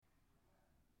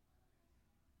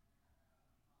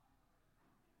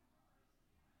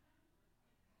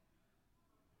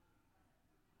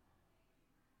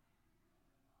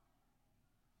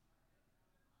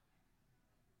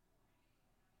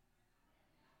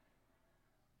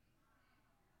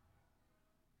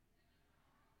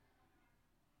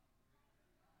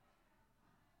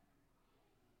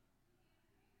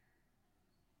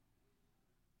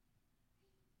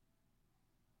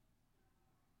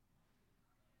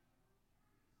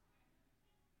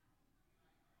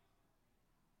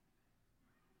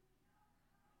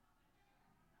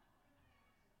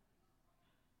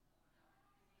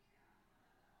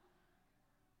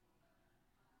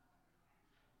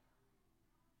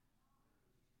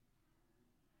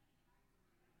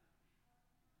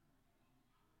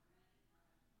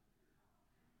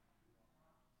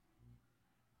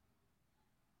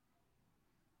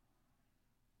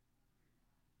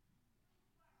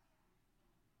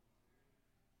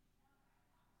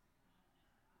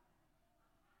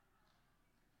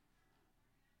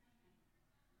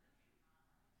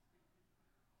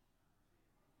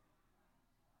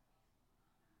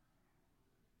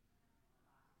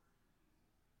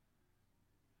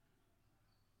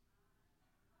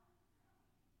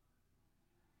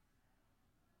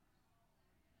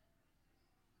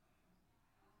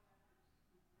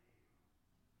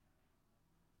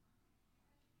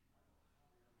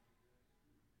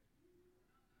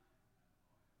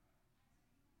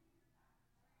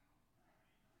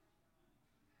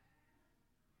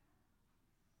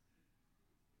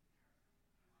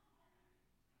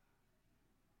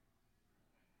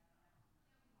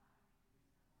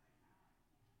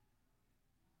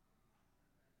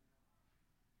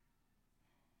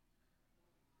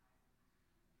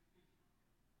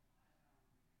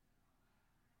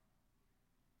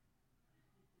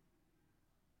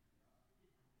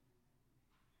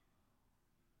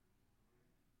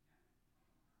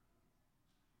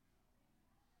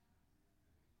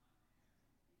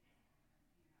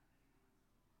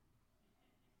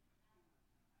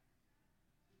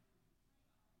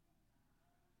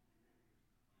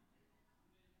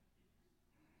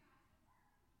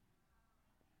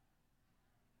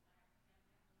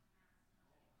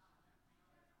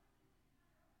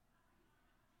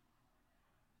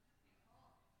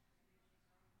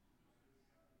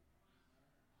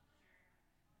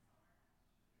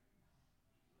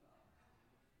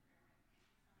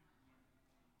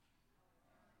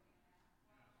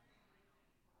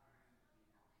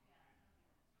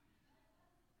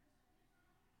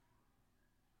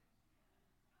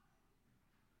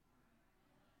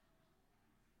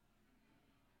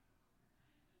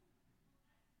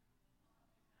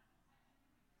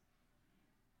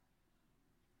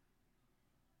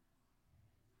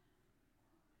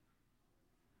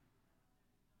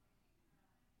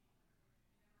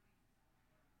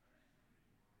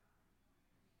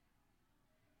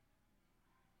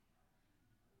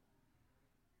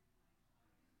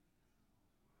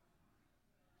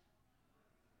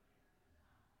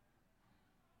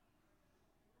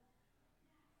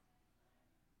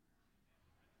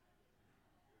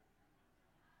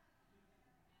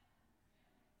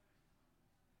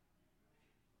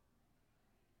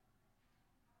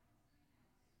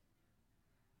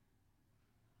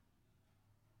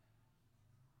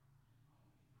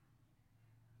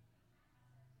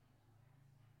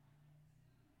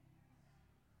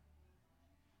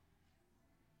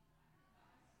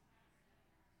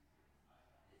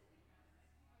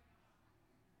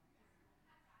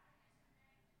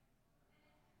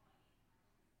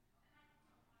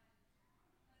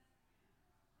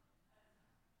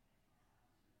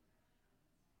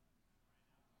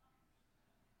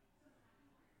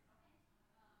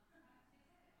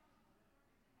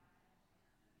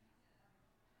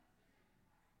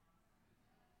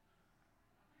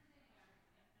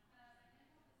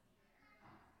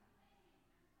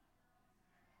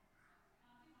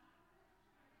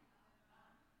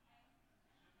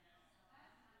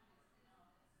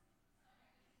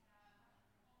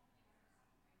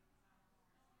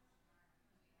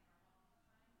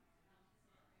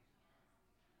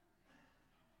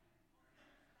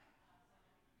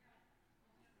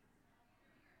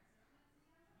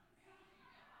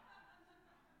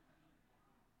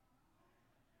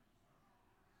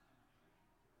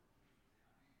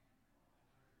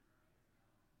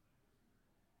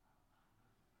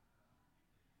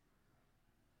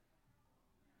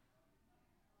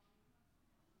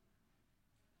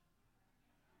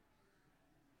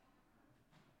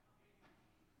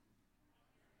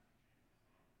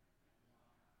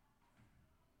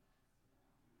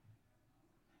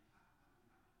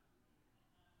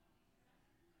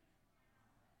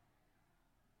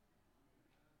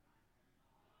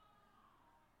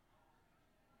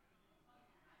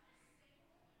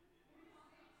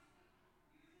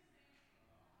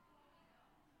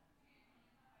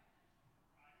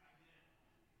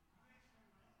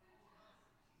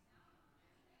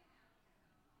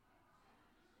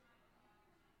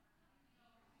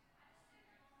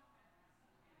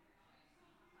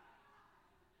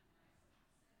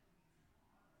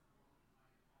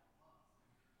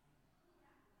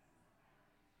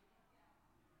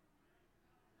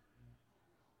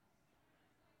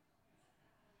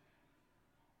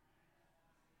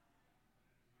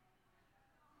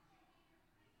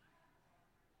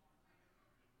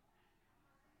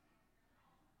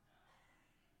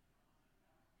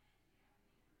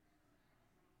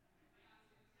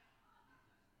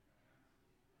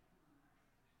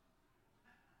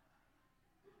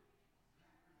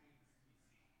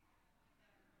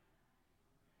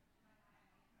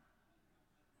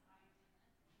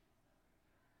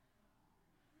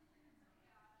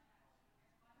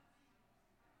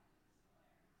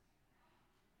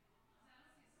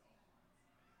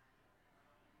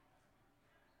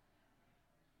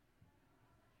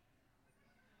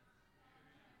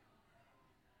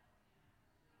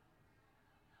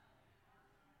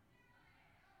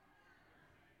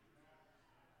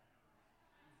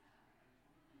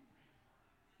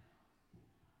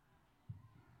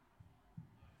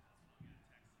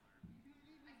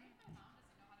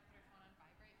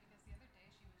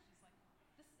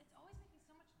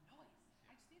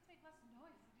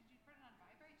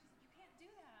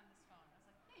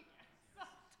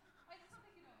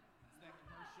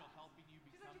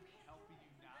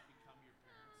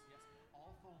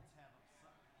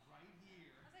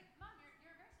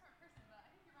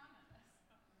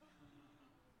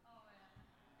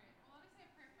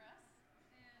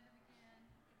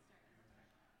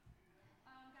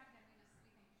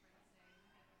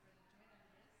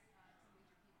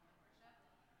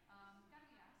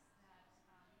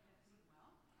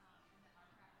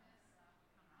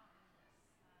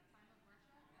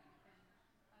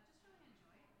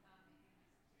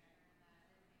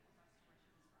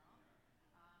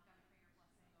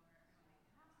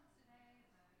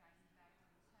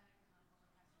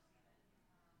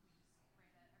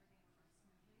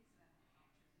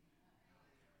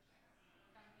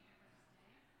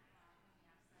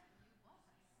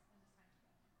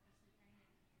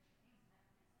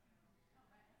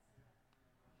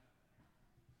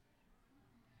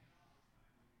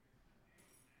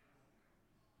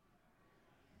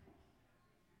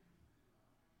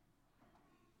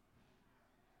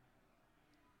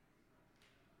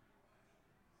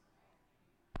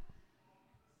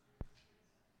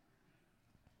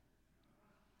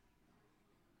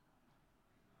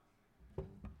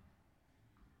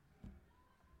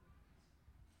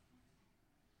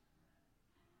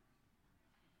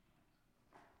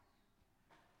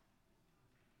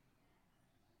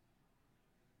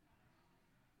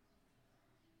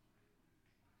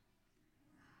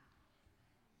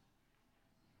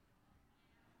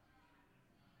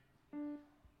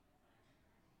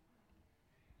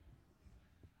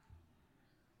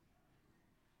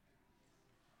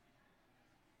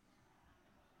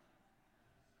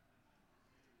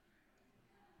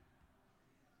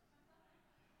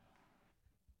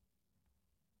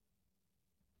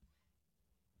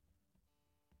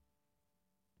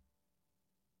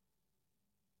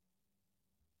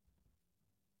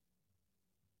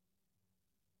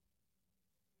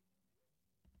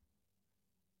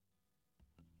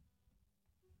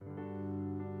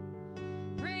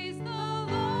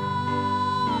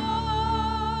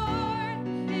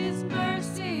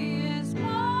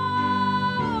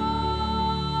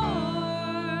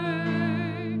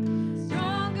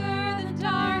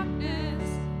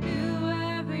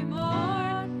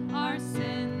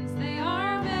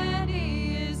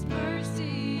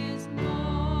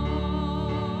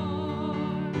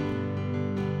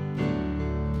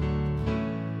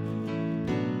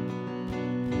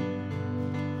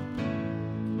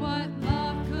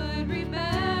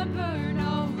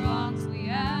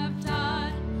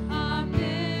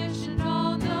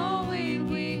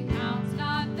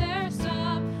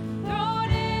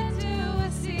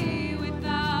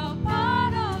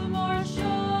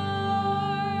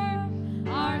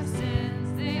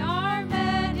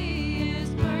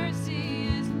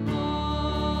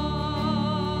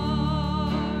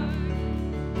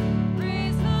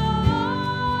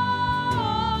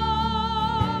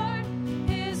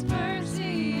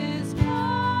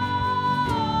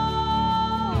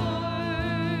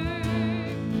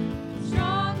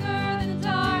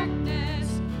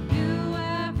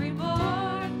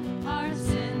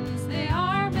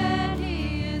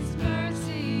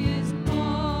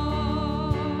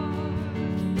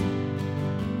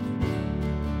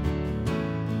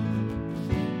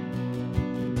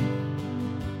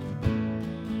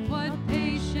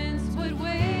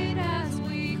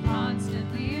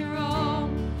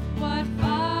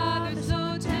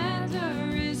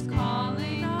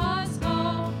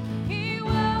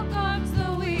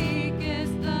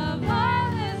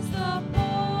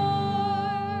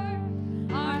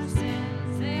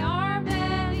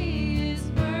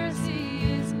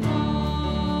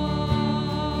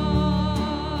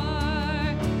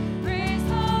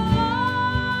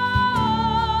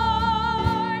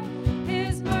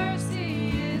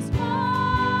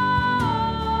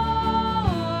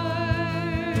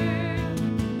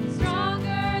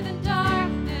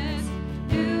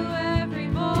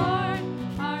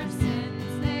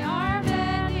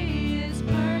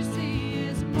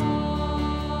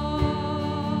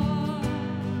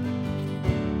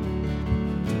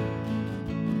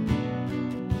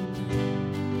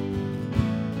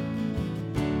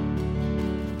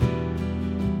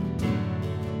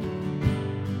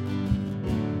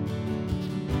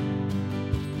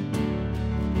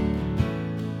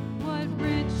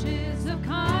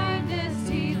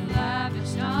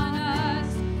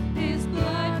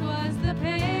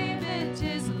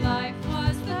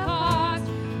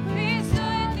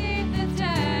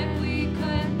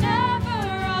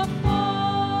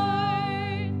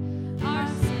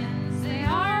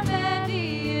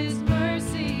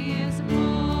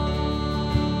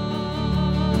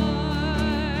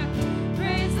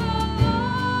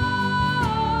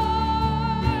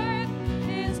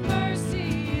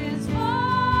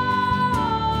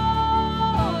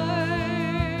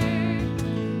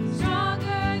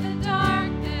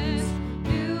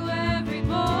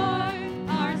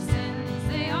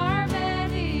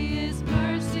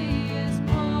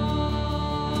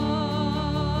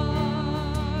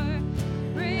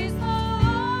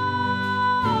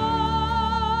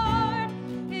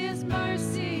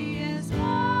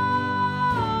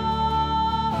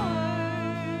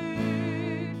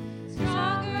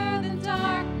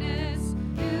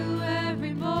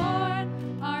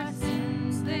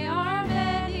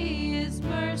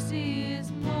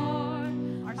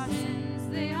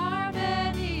they are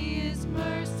many, His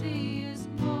mercy is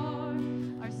more.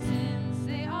 Our sins,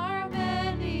 they are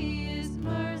many, His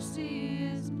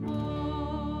mercy is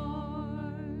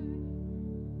more.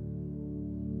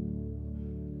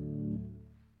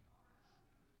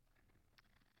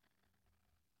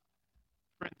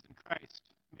 Friends in Christ,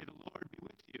 may the Lord be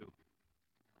with you.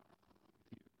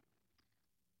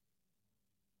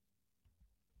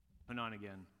 Put on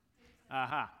again.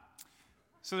 Aha.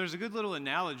 So there's a good little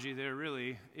analogy there,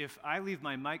 really. If I leave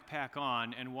my mic pack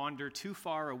on and wander too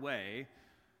far away,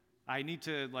 I need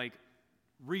to,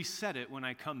 reset it when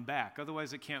I come back.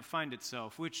 Otherwise, it can't find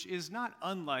itself, which is not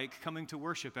unlike coming to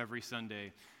worship every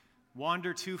Sunday.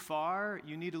 Wander too far,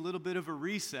 you need a little bit of a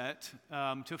reset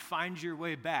to find your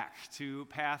way back to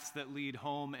paths that lead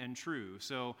home and true.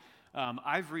 So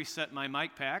I've reset my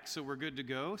mic pack, so we're good to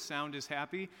go. Sound is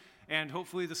happy. And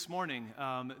hopefully this morning,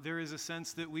 there is a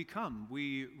sense that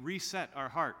we reset our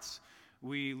hearts.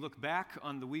 We look back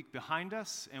on the week behind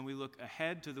us, and we look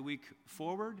ahead to the week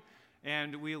forward,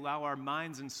 and we allow our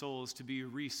minds and souls to be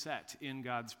reset in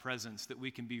God's presence, that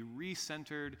we can be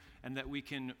recentered, and that we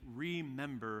can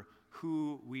remember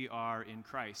who we are in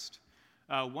Christ.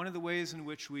 One of the ways in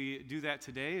which we do that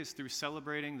today is through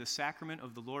celebrating the sacrament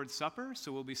of the Lord's Supper.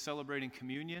 So we'll be celebrating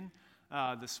communion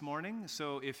this morning.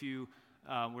 So if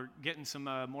we're getting some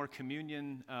more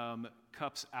communion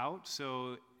cups out,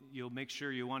 so you'll make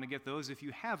sure you want to get those. If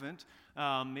you haven't,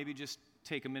 maybe just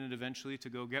take a minute eventually to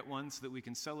go get one so that we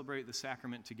can celebrate the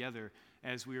sacrament together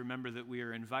as we remember that we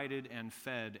are invited and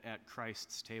fed at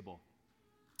Christ's table.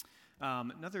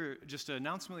 Another just an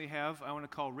announcement we have, I want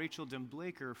to call Rachel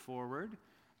Demblaker forward.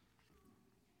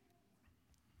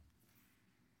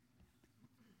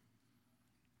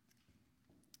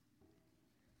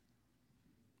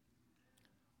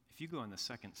 If you go on the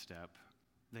second step,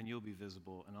 then you'll be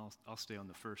visible, and I'll stay on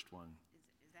the first one.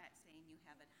 Is that saying you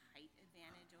have a height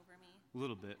advantage over me? A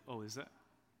little bit. Oh, is that?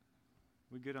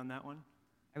 We good on that one?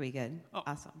 Are we good? Oh,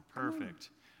 awesome. Perfect.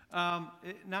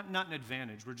 Not an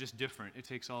advantage. We're just different. It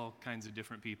takes all kinds of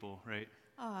different people, right?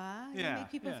 Aw, you make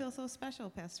people feel so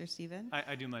special, Pastor Stephen.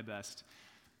 I do my best.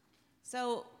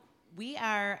 So we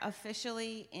are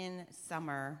officially in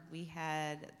summer. We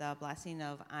had the blessing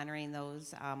of honoring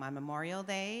those on Memorial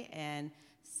Day, and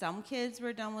some kids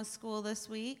were done with school this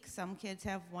week. Some kids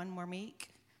have one more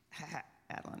week.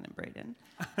 Adeline and Braden.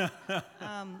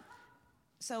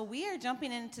 So we are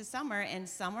jumping into summer, and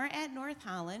summer at North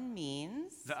Holland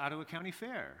means the Ottawa County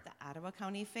Fair. The Ottawa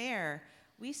County Fair.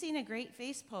 We've seen a great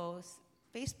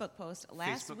Facebook post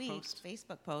last week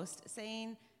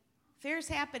saying, fair's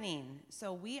happening,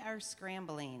 so we are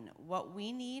scrambling. What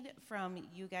we need from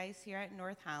you guys here at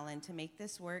North Holland to make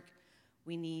this work,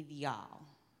 we need y'all.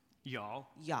 Y'all?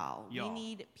 Y'all. We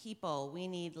need people. We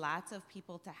need lots of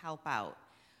people to help out.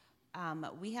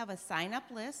 We have a sign-up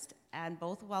list on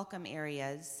both welcome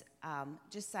areas.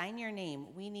 Just sign your name.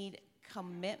 We need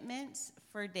commitments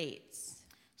for dates.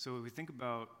 So if we think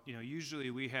about,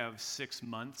 usually we have 6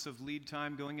 months of lead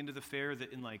time going into the fair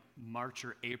that in March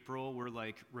or April, we're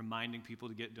reminding people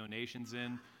to get donations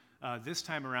in. This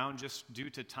time around, just due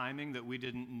to timing that we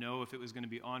didn't know if it was going to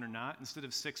be on or not, instead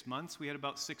of 6 months, we had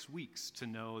about 6 weeks to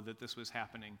know that this was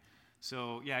happening.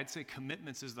 So yeah, I'd say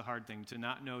commitments is the hard thing, to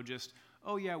not know just,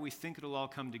 oh yeah, we think it'll all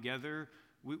come together.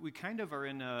 We kind of are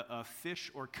in a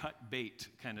fish or cut bait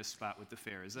kind of spot with the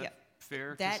fair. Is that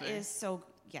fair to say? That is so,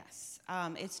 yes.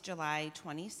 It's July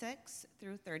 26th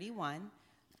through 31.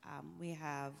 We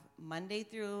have Monday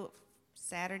through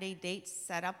Saturday dates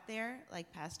set up there,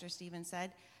 like Pastor Stephen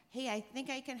said. Hey, I think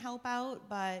I can help out,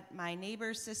 but my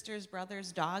neighbor's sister's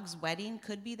brother's dog's wedding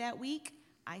could be that week.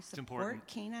 I support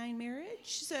canine marriage,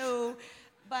 so,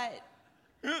 but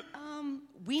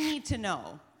we need to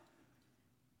know.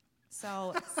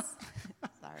 So,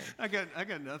 sorry. I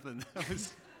got nothing.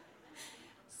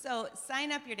 So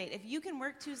sign up your date. If you can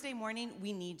work Tuesday morning,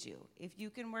 we need you. If you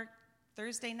can work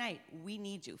Thursday night, we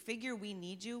need you. Figure we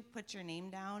need you. Put your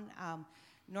name down.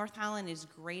 North Holland is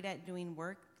great at doing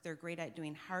work. They're great at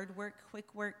doing hard work,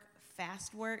 quick work,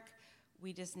 fast work.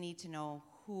 We just need to know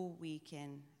who we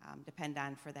can depend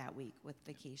on for that week with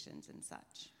vacations and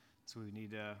such. So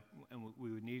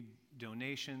we would need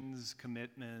donations,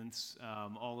 commitments,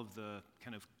 all of the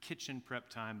kind of kitchen prep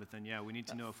time. But then, we need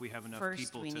to know if we have enough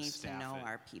people to staff it. First, we need to know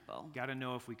our people. Got to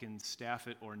know if we can staff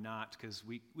it or not, because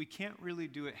we can't really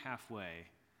do it halfway.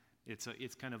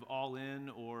 It's kind of all in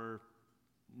or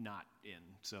not in.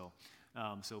 So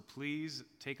please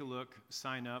take a look,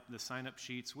 sign up. The sign up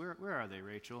sheets. Where are they,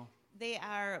 Rachel? They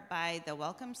are by the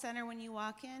Welcome Center when you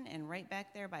walk in, and right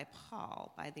back there by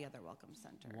Paul, by the other Welcome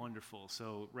Center. Wonderful.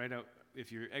 So right out,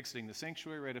 if you're exiting the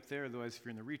sanctuary, right up there. Otherwise, if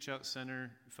you're in the Reach Out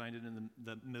Center, you find it in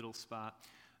the middle spot.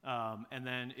 And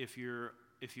then if you're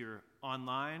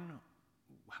online,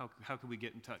 how can we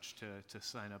get in touch to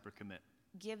sign up or commit?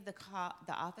 Give the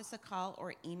office a call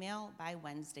or email by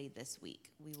Wednesday this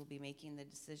week. We will be making the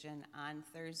decision on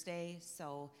Thursday,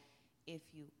 so if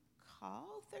you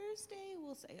call Thursday,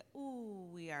 we'll say, ooh,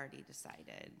 we already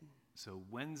decided. So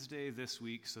Wednesday this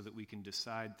week so that we can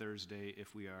decide Thursday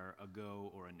if we are a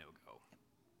go or a no-go.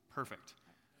 Perfect.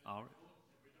 All right.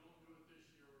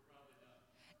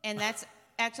 And that's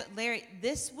actually, Larry,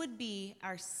 this would be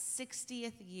our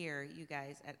 60th year, you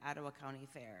guys, at Ottawa County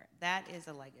Fair. That is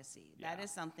a legacy. Yeah. That is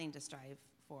something to strive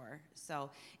for. So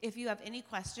if you have any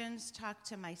questions, talk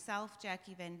to myself,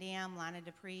 Jackie Van Dam, Lana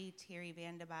Dupree, Terry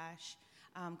Van de Bosch,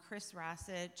 Chris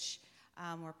Rossich.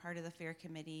 We're part of the fair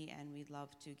committee, and we'd love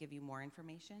to give you more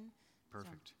information.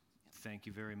 Perfect. So, yep. Thank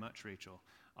you very much, Rachel.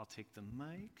 I'll take the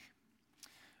mic.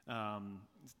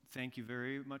 Thank you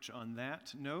very much on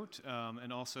that note.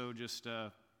 And also just,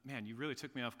 man, you really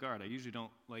took me off guard. I usually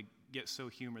don't get so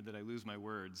humored that I lose my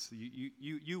words.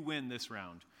 You win this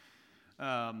round.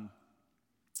 The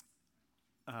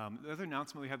other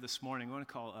announcement we have this morning, I want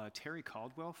to call Terry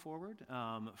Caldwell forward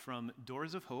from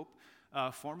Doors of Hope,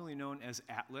 formerly known as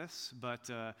Atlas, but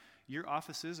your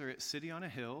offices are at City on a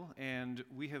Hill, and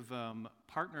we have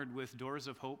partnered with Doors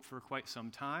of Hope for quite some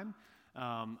time.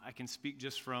 I can speak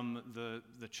just from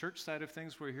the church side of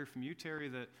things, where we hear from you, Terry,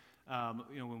 that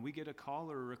when we get a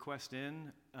call or a request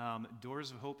in,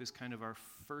 Doors of Hope is kind of our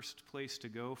first place to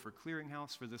go for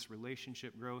clearinghouse, for this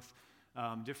relationship growth,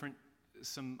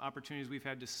 some opportunities we've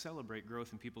had to celebrate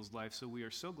growth in people's lives. So we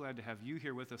are so glad to have you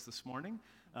here with us this morning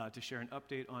to share an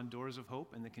update on Doors of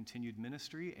Hope and the continued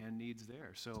ministry and needs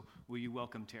there. So will you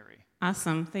welcome Terry?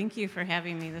 Awesome. Thank you for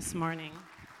having me this morning.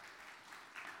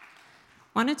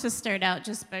 Wanted to start out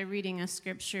just by reading a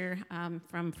scripture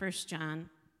from 1 John.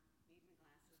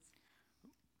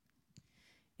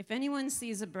 If anyone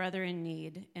sees a brother in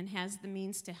need and has the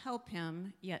means to help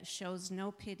him, yet shows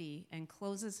no pity and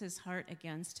closes his heart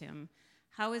against him,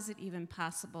 how is it even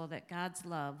possible that God's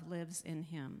love lives in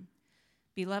him?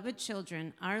 Beloved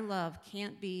children, our love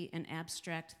can't be an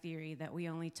abstract theory that we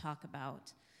only talk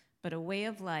about, but a way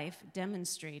of life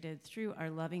demonstrated through our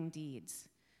loving deeds.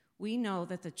 We know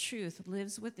that the truth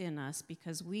lives within us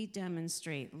because we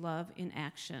demonstrate love in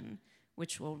action,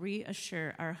 which will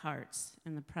reassure our hearts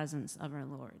in the presence of our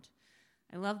Lord.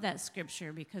 I love that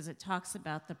scripture because it talks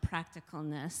about the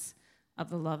practicalness of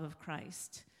the love of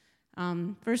Christ.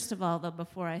 First of all, though,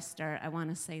 before I start, I want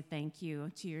to say thank you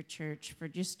to your church for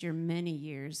just your many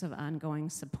years of ongoing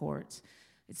support.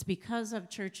 It's because of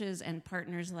churches and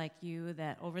partners like you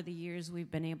that over the years we've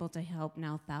been able to help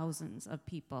now thousands of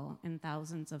people and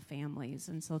thousands of families,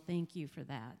 and so thank you for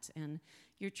that. And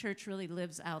your church really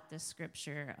lives out this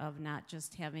scripture of not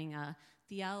just having a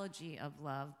theology of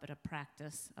love, but a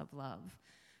practice of love.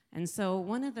 And so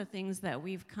one of the things that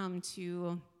we've come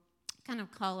to kind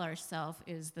of call ourselves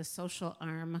is the social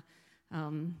arm,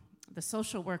 the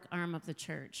social work arm of the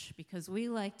church, because we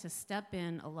like to step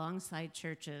in alongside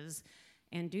churches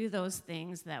and do those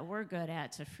things that we're good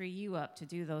at to free you up to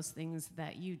do those things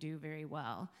that you do very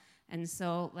well. And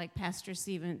so, like Pastor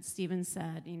Stephen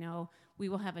said, we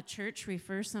will have a church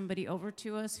refer somebody over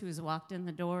to us who's walked in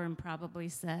the door and probably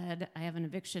said, I have an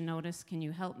eviction notice, can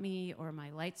you help me? Or my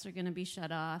lights are going to be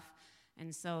shut off.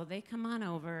 And so they come on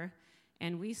over,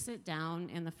 and we sit down,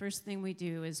 and the first thing we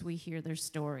do is we hear their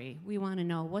story. We want to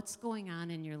know what's going on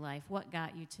in your life, what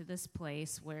got you to this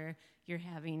place where you're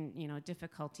having,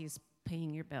 difficulties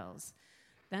paying your bills.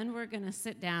 Then we're going to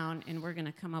sit down and we're going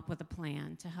to come up with a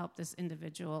plan to help this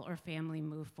individual or family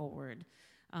move forward.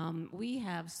 We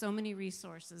have so many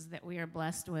resources that we are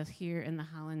blessed with here in the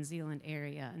Holland-Zeeland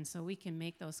area, and so we can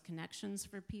make those connections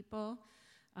for people.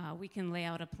 We can lay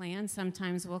out a plan.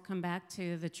 Sometimes we'll come back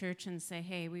to the church and say,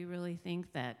 hey, we really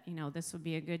think that, this would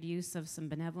be a good use of some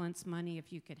benevolence money.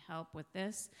 If you could help with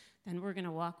this, then we're going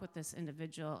to walk with this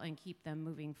individual and keep them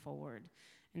moving forward.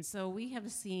 And so we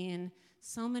have seen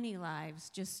so many lives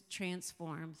just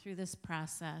transform through this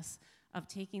process of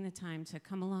taking the time to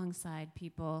come alongside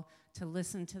people, to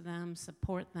listen to them,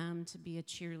 support them, to be a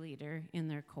cheerleader in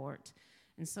their court.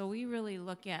 And so we really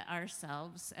look at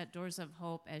ourselves at Doors of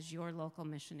Hope as your local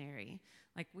missionary.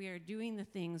 Like, we are doing the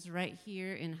things right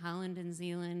here in Holland and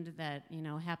Zeeland that,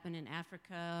 happen in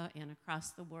Africa and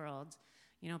across the world.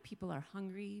 People are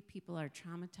hungry, people are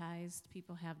traumatized,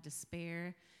 people have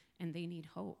despair, and they need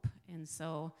hope. And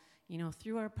so,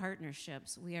 through our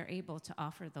partnerships, we are able to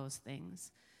offer those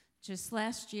things. Just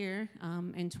last year,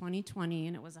 in 2020,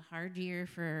 and it was a hard year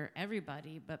for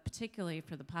everybody, but particularly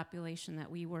for the population that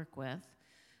we work with.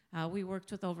 We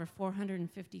worked with over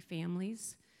 450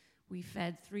 families. We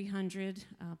fed 300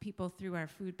 people through our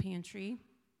food pantry.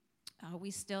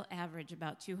 We still average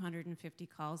about 250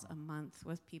 calls a month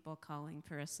with people calling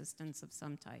for assistance of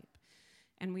some type.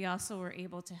 And we also were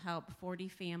able to help 40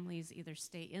 families either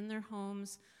stay in their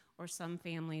homes or some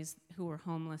families who were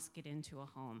homeless get into a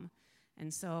home.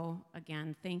 And so,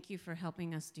 again, thank you for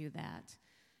helping us do that.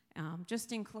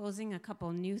 Just in closing, a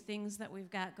couple new things that we've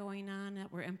got going on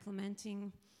that we're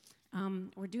implementing.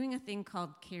 We're doing a thing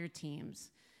called care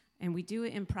teams, and we do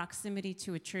it in proximity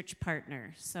to a church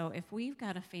partner. So if we've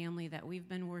got a family that we've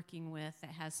been working with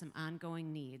that has some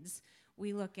ongoing needs,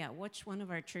 we look at which one of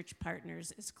our church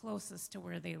partners is closest to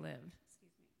where they live.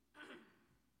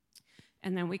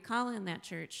 And then we call in that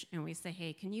church and we say,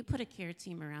 hey, can you put a care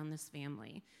team around this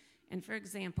family? And for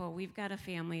example, we've got a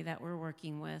family that we're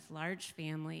working with, large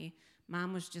family.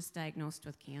 Mom was just diagnosed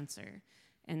with cancer.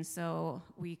 And so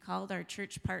we called our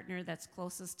church partner that's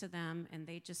closest to them, and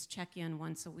they just check in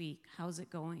once a week. How's it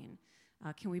going?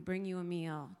 Can we bring you a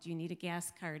meal? Do you need a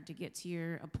gas card to get to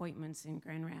your appointments in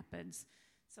Grand Rapids?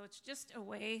 So it's just a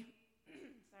way,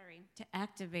 to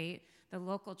activate the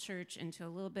local church into a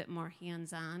little bit more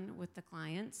hands-on with the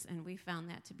clients, and we found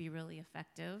that to be really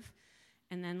effective.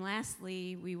 And then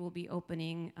lastly, we will be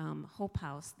opening Hope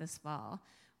House this fall,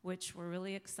 which we're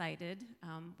really excited.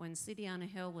 When City on a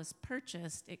Hill was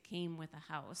purchased, it came with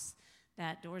a house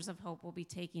that Doors of Hope will be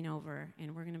taking over,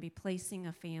 and we're going to be placing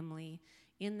a family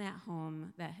in that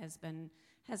home that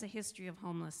has a history of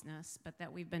homelessness, but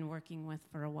that we've been working with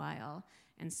for a while.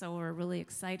 And so we're really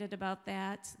excited about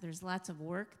that. There's lots of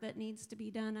work that needs to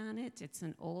be done on it. It's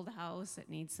an old house. It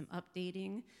needs some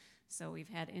updating. So we've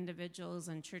had individuals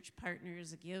and church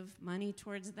partners give money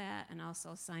towards that and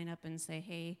also sign up and say,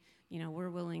 hey, we're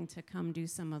willing to come do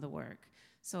some of the work.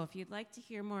 So if you'd like to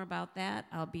hear more about that,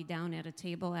 I'll be down at a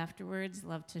table afterwards.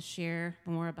 Love to share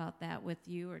more about that with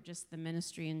you or just the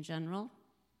ministry in general.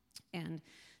 And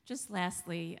just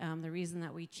lastly, the reason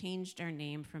that we changed our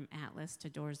name from Atlas to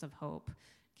Doors of Hope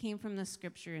came from the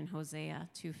scripture in Hosea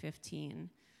 2:15.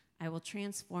 I will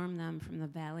transform them from the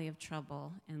valley of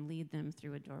trouble and lead them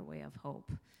through a doorway of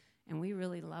hope. And we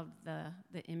really loved the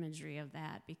imagery of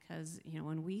that because,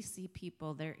 when we see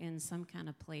people, they're in some kind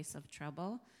of place of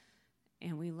trouble,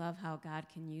 and we love how God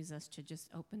can use us to just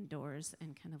open doors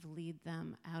and kind of lead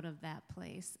them out of that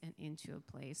place and into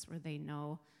a place where they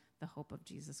know the hope of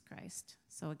Jesus Christ.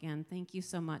 So again, thank you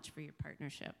so much for your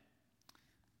partnership.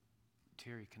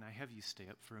 Terry, can I have you stay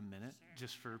up for a minute? Sure.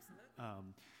 Just for,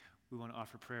 we want to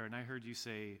offer prayer. And I heard you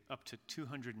say up to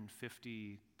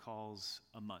 250 calls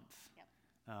a month, yep.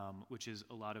 Which is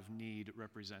a lot of need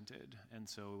represented. And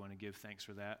so we want to give thanks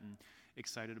for that and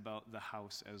excited about the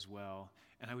house as well.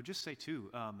 And I would just say too,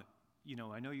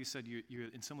 I know you said you're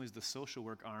in some ways the social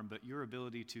work arm, but your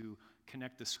ability to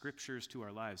connect the scriptures to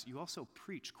our lives, you also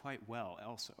preach quite well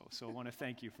also. So I want to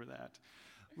thank you for that.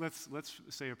 Let's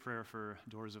say a prayer for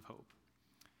Doors of Hope.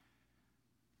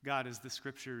 God, as the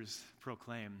scriptures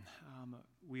proclaim,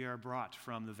 we are brought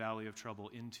from the valley of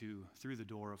trouble through the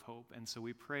door of hope. And so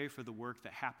we pray for the work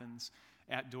that happens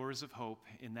at Doors of Hope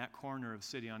in that corner of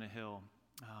City on a Hill,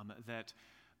 that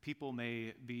people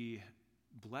may be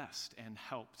blessed and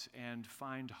helped and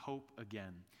find hope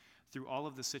again through all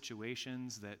of the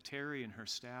situations that Terry and her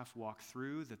staff walk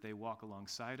through, that they walk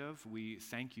alongside of. We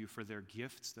thank you for their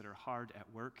gifts that are hard at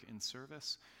work in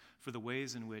service, for the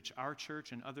ways in which our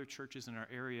church and other churches in our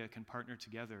area can partner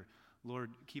together.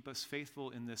 Lord, keep us faithful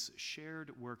in this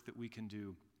shared work that we can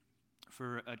do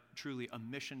for truly a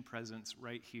mission presence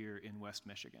right here in West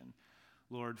Michigan.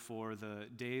 Lord, for the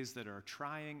days that are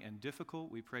trying and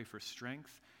difficult, we pray for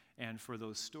strength, and for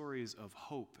those stories of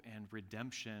hope and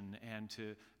redemption and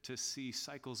to see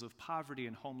cycles of poverty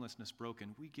and homelessness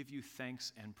broken. We give you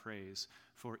thanks and praise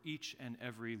for each and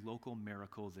every local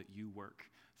miracle that you work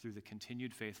through the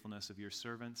continued faithfulness of your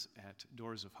servants at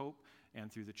Doors of Hope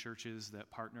and through the churches that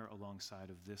partner alongside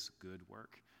of this good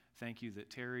work. Thank you that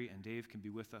Terry and Dave can be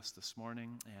with us this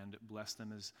morning, and bless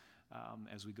them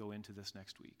as we go into this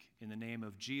next week. In the name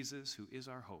of Jesus, who is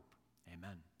our hope, amen.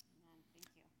 Amen. Thank you.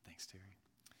 Thanks, Terry.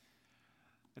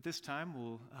 At this time,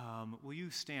 will you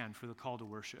stand for the call to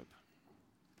worship?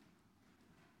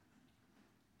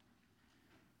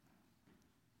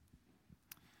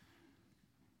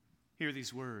 Hear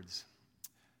these words.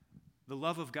 The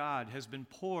love of God has been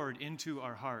poured into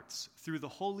our hearts through the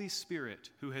Holy Spirit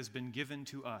who has been given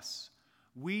to us.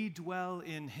 We dwell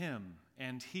in him,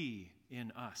 and he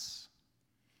in us.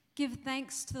 Give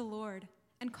thanks to the Lord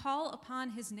and call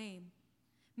upon his name.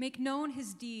 Make known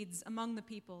his deeds among the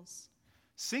peoples.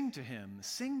 Sing to him,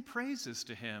 sing praises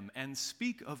to him, and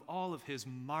speak of all of his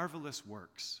marvelous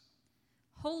works.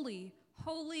 Holy,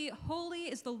 holy, holy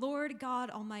is the Lord God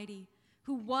Almighty,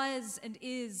 who was and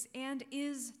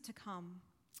is to come.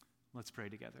 Let's pray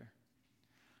together.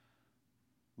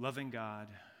 Loving God,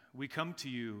 we come to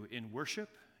you in worship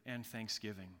and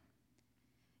thanksgiving.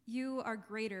 You are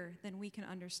greater than we can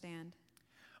understand.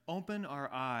 Open our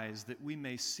eyes that we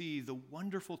may see the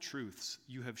wonderful truths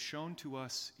you have shown to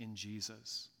us in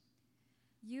Jesus.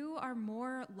 You are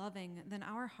more loving than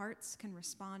our hearts can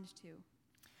respond to.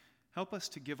 Help us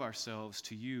to give ourselves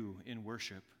to you in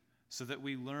worship so that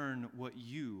we learn what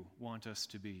you want us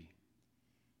to be.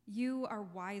 You are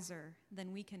wiser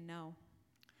than we can know.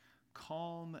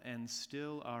 Calm and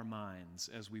still our minds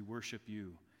as we worship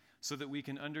you so that we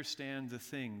can understand the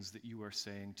things that you are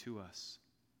saying to us.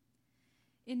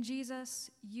 In Jesus,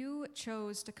 you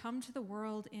chose to come to the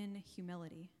world in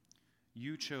humility.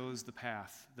 You chose the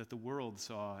path that the world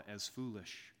saw as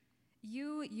foolish.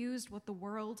 You used what the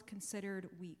world considered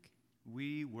weak.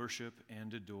 We worship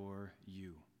and adore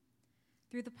you.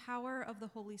 Through the power of the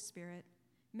Holy Spirit,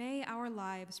 may our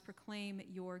lives proclaim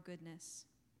your goodness.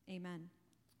 Amen.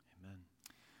 Amen.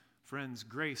 Friends,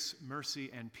 grace,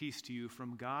 mercy, and peace to you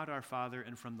from God our Father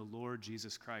and from the Lord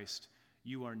Jesus Christ.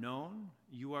 You are known,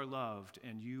 you are loved,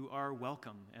 and you are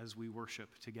welcome as we worship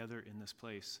together in this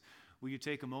place. Will you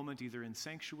take a moment either in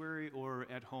sanctuary or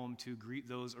at home to greet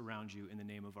those around you in the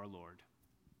name of our Lord?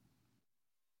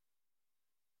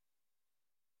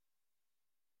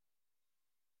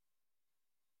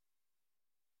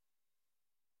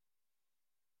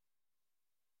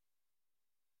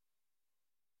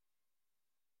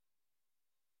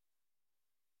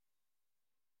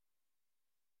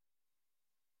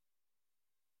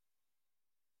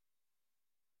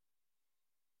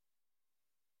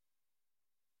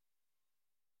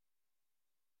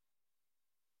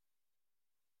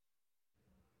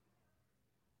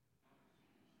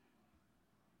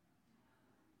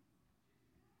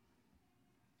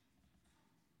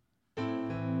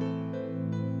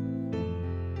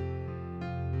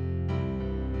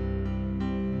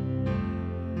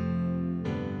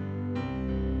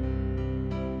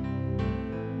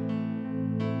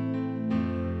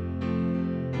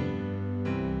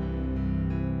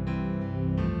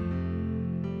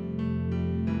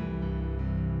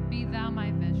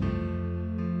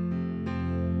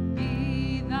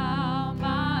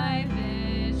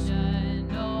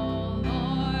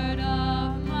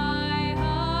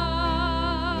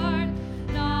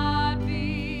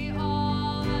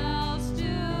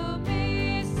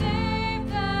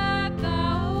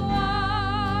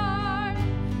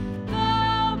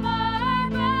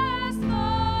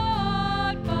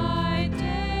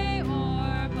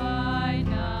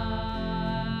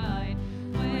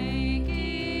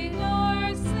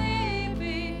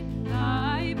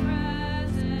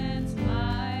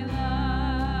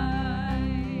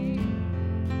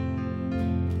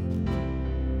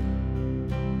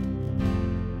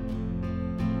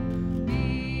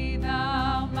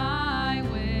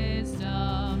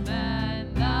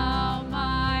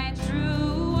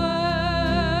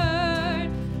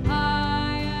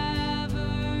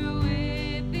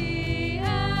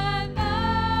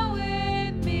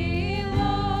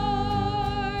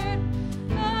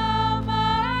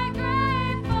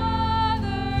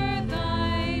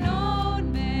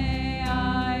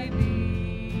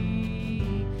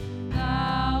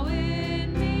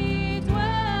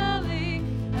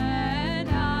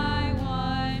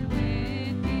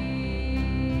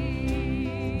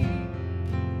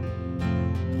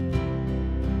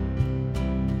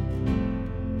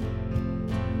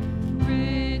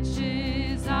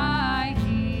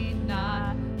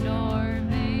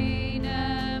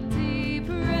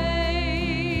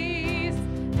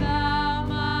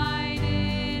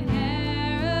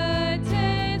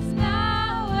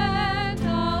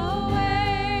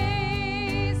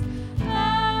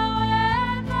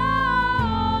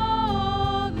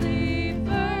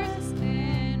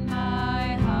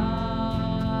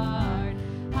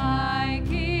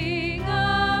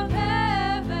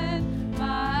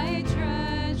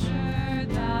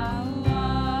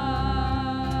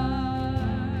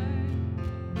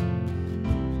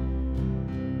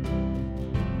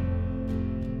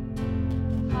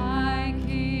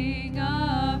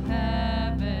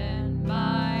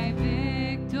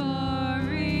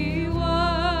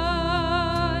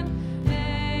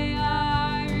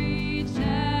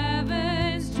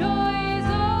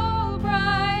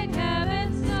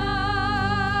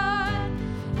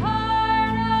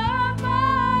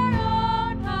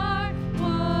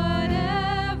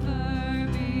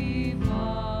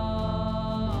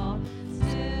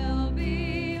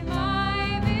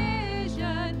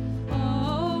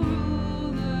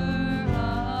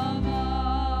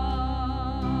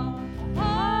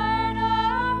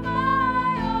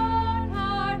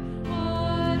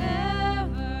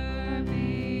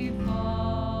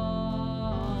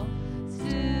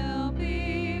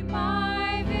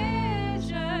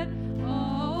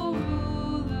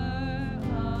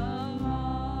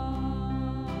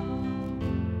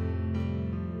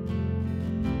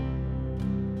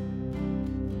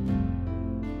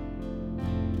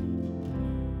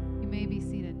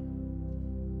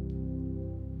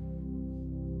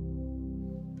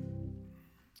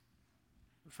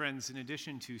 Friends, in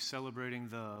addition to celebrating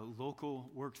the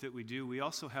local work that we do, we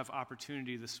also have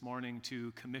opportunity this morning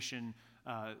to commission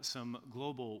some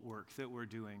global work that we're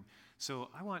doing. So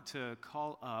I want to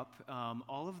call up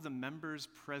all of the members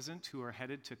present who are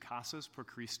headed to Casas por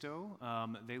Cristo.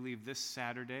 They leave this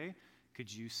Saturday.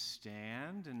 Could you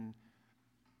stand and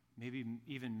maybe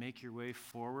even make your way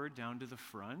forward down to the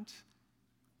front?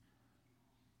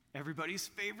 Everybody's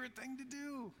favorite thing to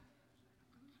do.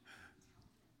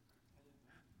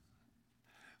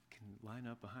 Can line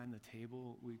up behind the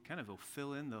table. We kind of will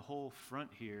fill in the whole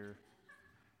front here.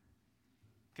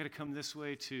 Got to come this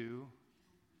way too.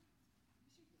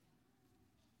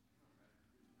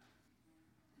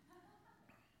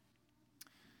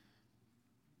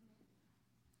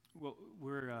 Well,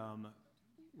 we're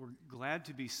glad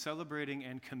to be celebrating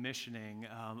and commissioning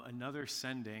another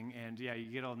sending. And yeah,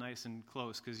 you get all nice and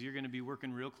close because you're going to be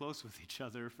working real close with each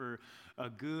other for a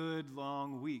good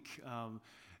long week.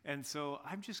 And so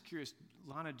I'm just curious,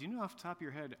 Lana, do you know off the top of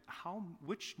your head,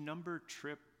 which number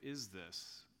trip is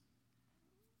this?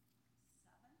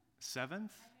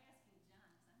 Seventh?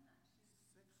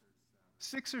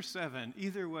 Six or seven,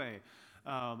 either way.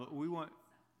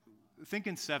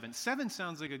 Thinking seven. Seven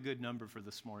sounds like a good number for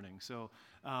this morning. So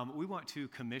we want to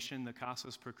commission the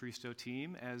Casas por Cristo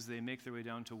team as they make their way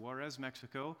down to Juarez,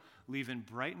 Mexico, leaving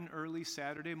bright and early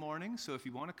Saturday morning. So if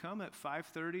you want to come at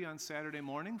 5:30 on Saturday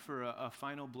morning for a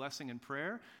final blessing and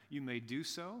prayer, you may do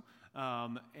so.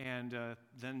 And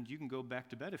then you can go back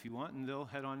to bed if you want, and they'll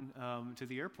head on to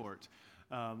the airport.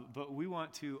 But we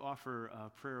want to offer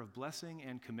a prayer of blessing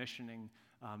and commissioning,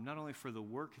 not only for the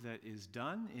work that is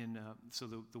done so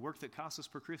the work that Casas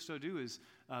por Cristo do is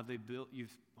they build.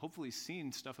 You've hopefully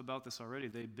seen stuff about this already.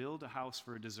 They build a house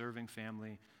for a deserving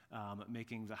family,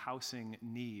 making the housing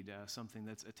need something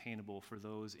that's attainable for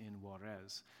those in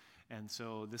Juarez. And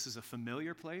so this is a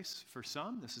familiar place for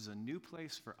some. This is a new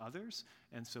place for others.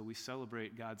 And so we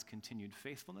celebrate God's continued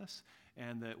faithfulness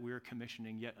and that we're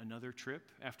commissioning yet another trip.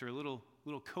 After a little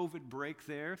COVID break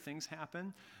there, things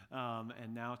happen.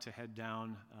 And now to head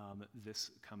down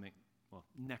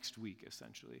next week,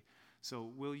 essentially.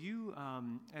 So will you,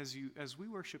 as we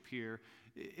worship here,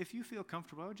 if you feel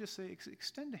comfortable, I would just say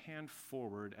extend a hand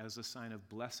forward as a sign of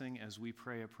blessing as we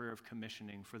pray a prayer of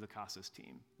commissioning for the Casas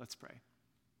team. Let's pray.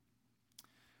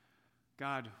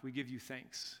 God, we give you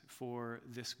thanks for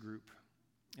this group,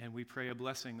 and we pray a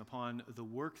blessing upon the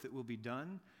work that will be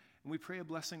done, and we pray a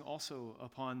blessing also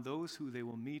upon those who they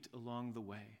will meet along the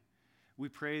way. We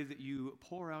pray that you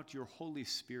pour out your Holy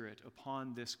Spirit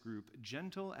upon this group,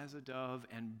 gentle as a dove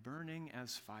and burning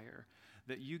as fire,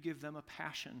 that you give them a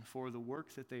passion for the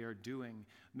work that they are doing.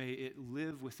 May it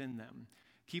live within them.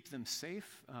 Keep them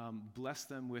safe, bless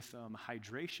them with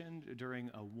hydration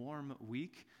during a warm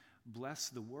week. Bless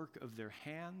the work of their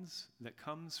hands that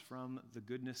comes from the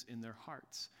goodness in their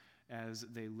hearts as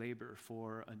they labor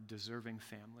for a deserving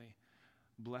family.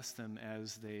 Bless them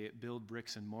as they build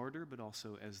bricks and mortar, but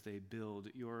also as they build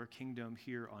your kingdom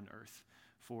here on earth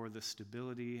for the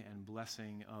stability and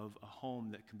blessing of a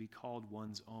home that can be called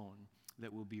one's own,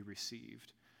 that will be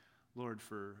received. Lord,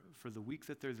 for the week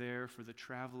that they're there, for the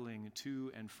traveling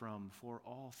to and from, for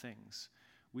all things,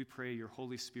 we pray your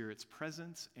Holy Spirit's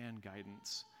presence and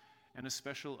guidance, and a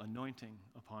special anointing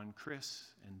upon Chris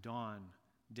and Dawn,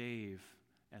 Dave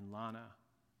and Lana,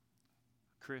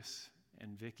 Chris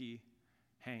and Vicky,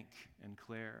 Hank and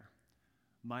Claire,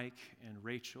 Mike and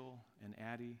Rachel and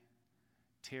Addie,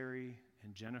 Terry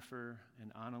and Jennifer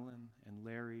and Annalyn and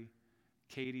Larry,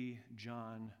 Katie,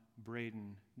 John,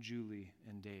 Braden, Julie,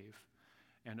 and Dave,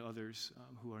 and others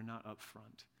who are not up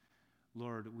front.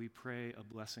 Lord, we pray a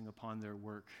blessing upon their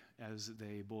work as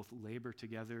they both labor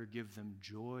together, give them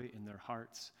joy in their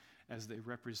hearts as they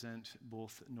represent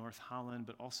both North Holland,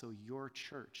 but also your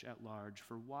church at large.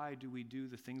 For why do we do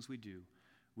the things we do?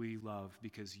 We love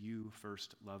because you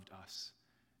first loved us.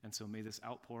 And so may this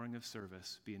outpouring of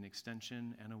service be an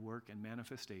extension and a work and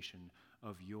manifestation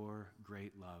of your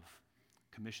great love.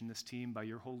 Commission this team by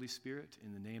your Holy Spirit.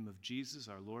 In the name of Jesus,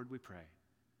 our Lord, we pray.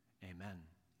 Amen.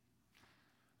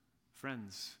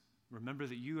 Friends, remember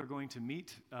that you are going to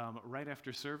meet right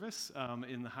after service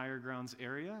in the Higher Grounds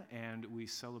area, and we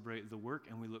celebrate the work,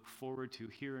 and we look forward to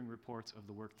hearing reports of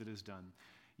the work that is done.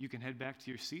 You can head back to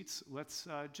your seats. Let's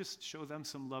just show them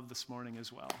some love this morning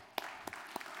as well.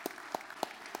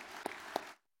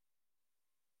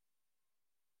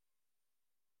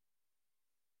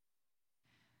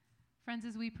 Friends,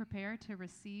 as we prepare to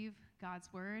receive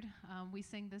God's word, we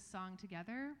sing this song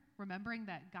together, remembering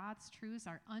that God's truths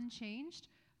are unchanged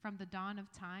from the dawn of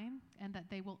time and that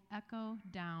they will echo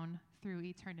down through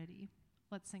eternity.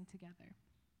 Let's sing together.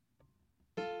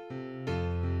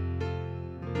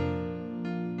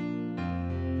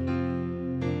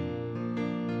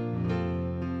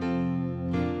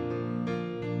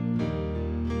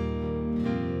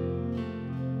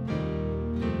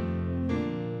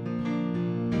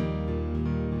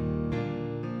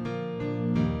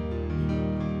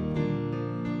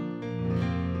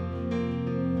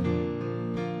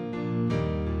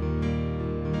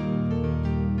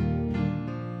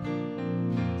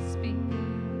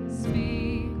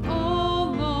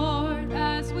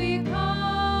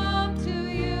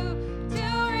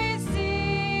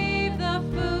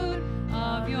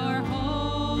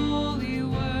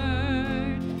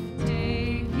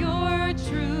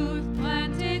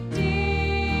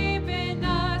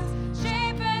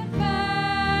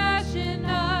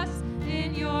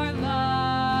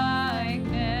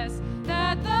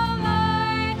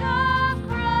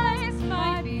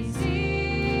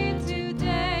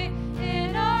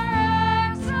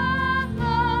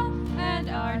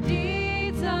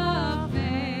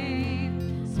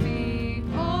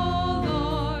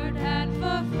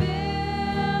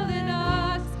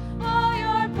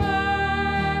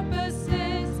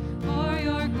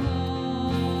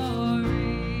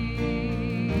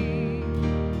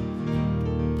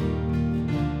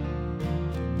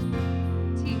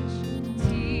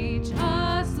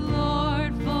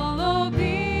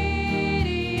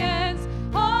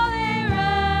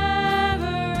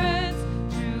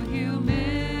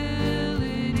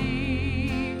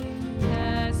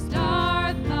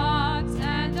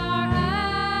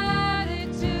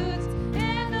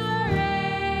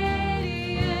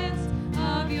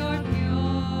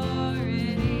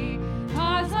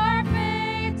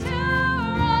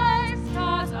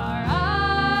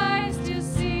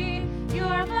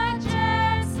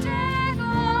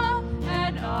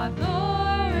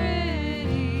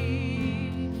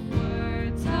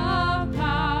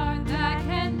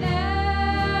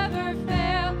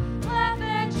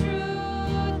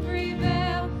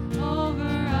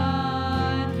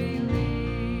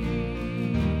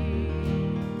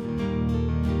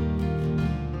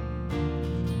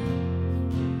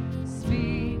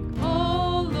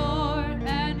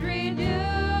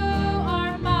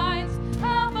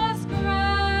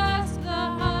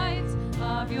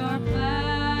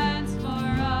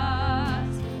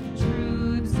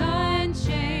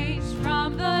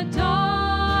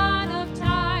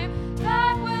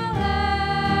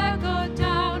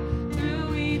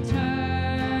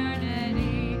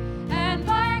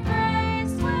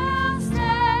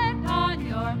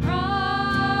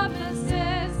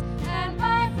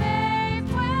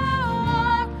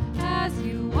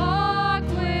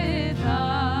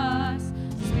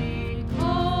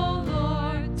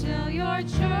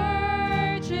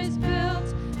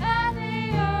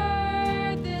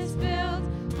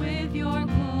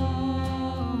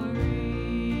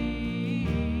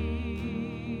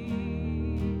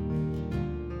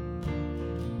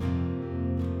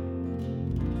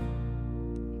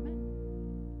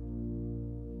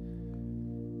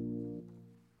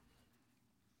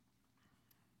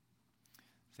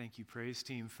 Thank you, praise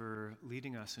team, for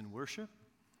leading us in worship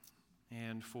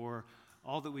and for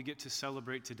all that we get to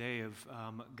celebrate today of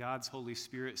God's Holy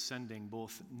Spirit sending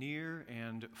both near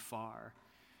and far.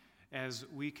 As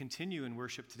we continue in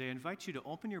worship today, I invite you to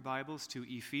open your Bibles to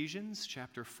Ephesians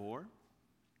chapter 4.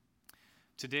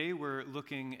 Today we're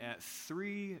looking at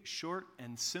 3 short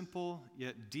and simple,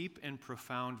 yet deep and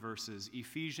profound verses.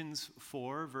 Ephesians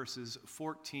 4, verses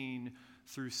 14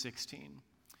 through 16.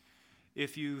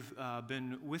 If you've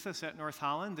been with us at North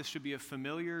Holland, this should be a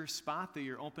familiar spot that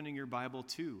you're opening your Bible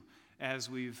to, as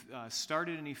we've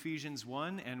started in Ephesians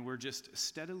 1, and we're just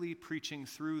steadily preaching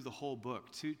through the whole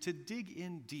book to dig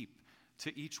in deep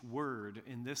to each word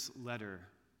in this letter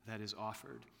that is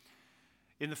offered.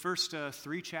 In the first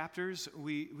 3 chapters,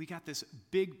 we got this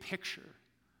big picture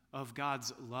of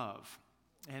God's love.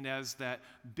 And as that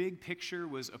big picture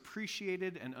was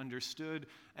appreciated and understood,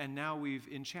 and now we've,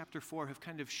 in chapter 4, have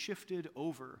kind of shifted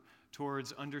over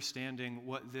towards understanding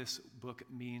what this book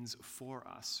means for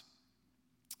us.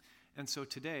 And so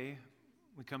today,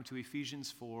 we come to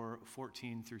Ephesians 4,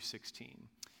 14 through 16.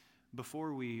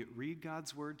 Before we read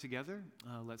God's word together,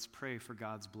 let's pray for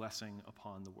God's blessing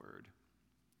upon the word.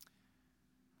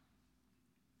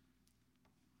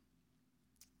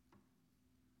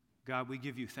 God, we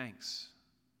give you thanks.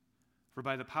 For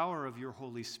by the power of your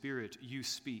Holy Spirit, you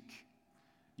speak.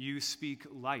 You speak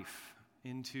life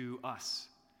into us.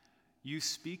 You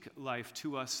speak life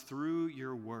to us through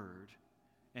your word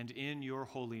and in your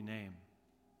holy name.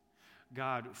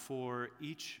 God, for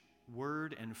each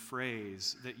word and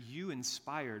phrase that you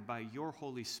inspired by your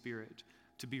Holy Spirit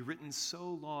to be written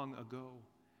so long ago,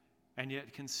 and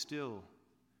yet can still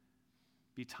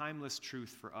be timeless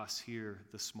truth for us here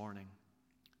this morning.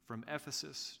 From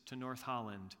Ephesus to North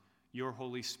Holland, your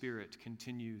Holy Spirit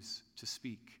continues to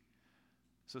speak.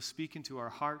 So speak into our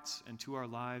hearts and to our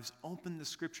lives. Open the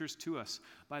scriptures to us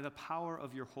by the power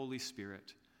of your Holy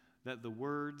Spirit, that the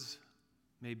words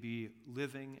may be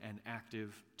living and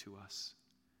active to us.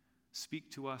 Speak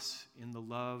to us in the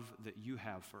love that you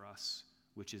have for us,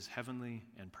 which is heavenly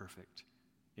and perfect.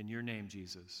 In your name,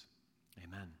 Jesus,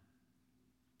 amen.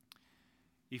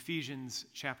 Ephesians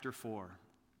chapter 4,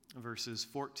 verses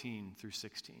 14 through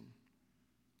 16.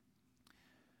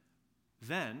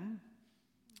 Then,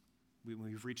 when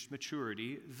we've reached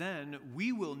maturity, then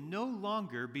we will no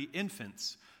longer be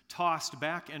infants, tossed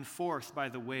back and forth by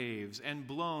the waves and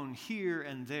blown here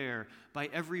and there by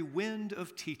every wind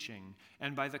of teaching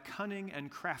and by the cunning and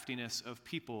craftiness of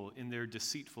people in their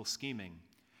deceitful scheming.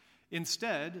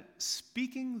 Instead,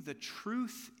 speaking the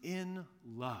truth in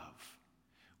love,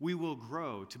 we will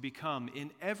grow to become, in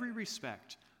every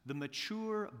respect, the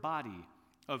mature body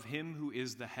of him who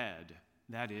is the head,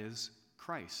 that is,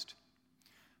 Christ.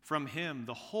 From him,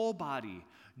 the whole body,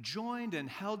 joined and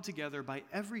held together by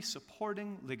every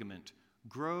supporting ligament,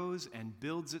 grows and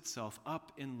builds itself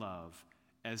up in love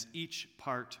as each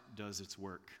part does its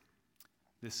work.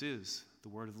 This is the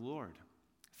word of the Lord.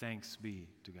 Thanks be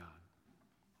to God.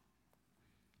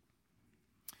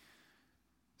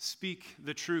 Speak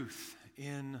the truth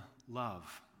in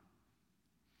love.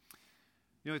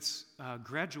 You know, it's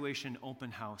graduation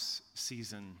open house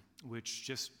season, which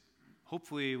just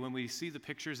hopefully, when we see the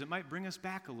pictures, it might bring us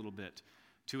back a little bit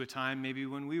to a time maybe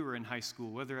when we were in high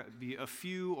school, whether it be a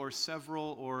few or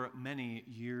several or many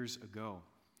years ago.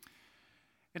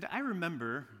 And I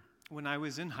remember when I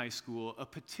was in high school, a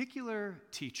particular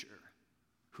teacher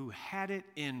who had it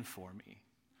in for me.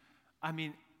 I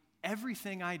mean,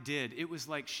 everything I did, it was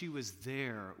like she was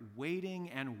there waiting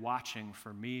and watching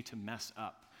for me to mess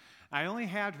up. I only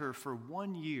had her for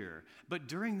 1 year, but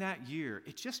during that year,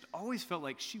 it just always felt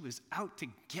like she was out to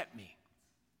get me.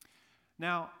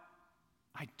 Now,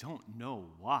 I don't know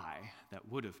why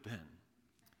that would have been,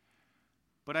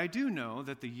 but I do know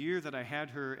that the year that I had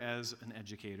her as an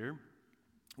educator,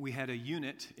 we had a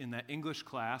unit in that English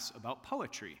class about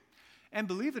poetry. And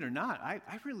believe it or not, I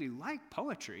really like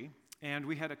poetry. And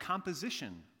we had a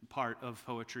composition part of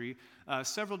poetry,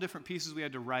 several different pieces we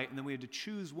had to write, and then we had to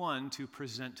choose one to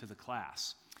present to the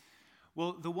class.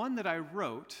 Well, the one that I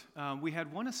wrote, we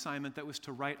had one assignment that was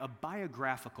to write a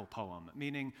biographical poem,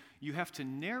 meaning you have to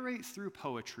narrate through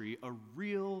poetry a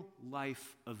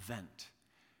real-life event.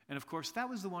 And of course, that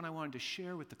was the one I wanted to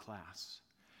share with the class.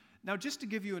 Now, just to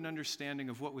give you an understanding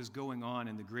of what was going on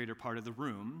in the greater part of the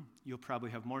room, you'll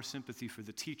probably have more sympathy for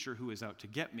the teacher who is out to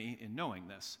get me in knowing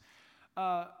this.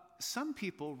 Some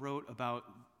people wrote about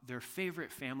their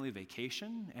favorite family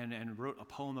vacation and wrote a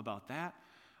poem about that.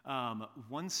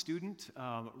 One student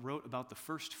wrote about the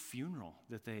first funeral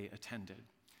that they attended.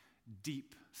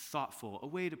 Deep thoughtful, a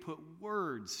way to put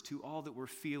words to all that we're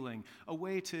feeling, a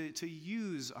way to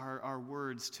use our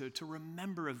words to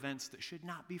remember events that should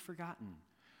not be forgotten.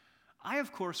 I,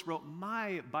 of course, wrote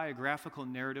my biographical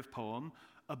narrative poem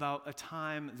about a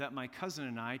time that my cousin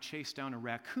and I chased down a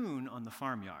raccoon on the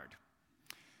farmyard.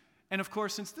 And of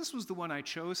course, since this was the one I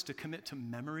chose to commit to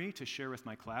memory to share with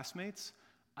my classmates,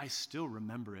 I still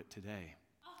remember it today.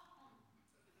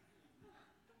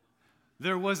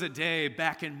 There was a day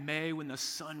back in May when the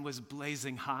sun was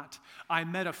blazing hot. I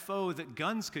met a foe that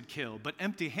guns could kill, but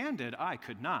empty-handed I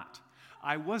could not.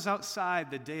 I was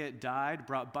outside the day it died,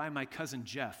 brought by my cousin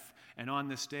Jeff, and on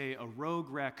this day a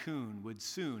rogue raccoon would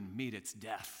soon meet its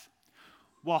death.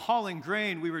 While hauling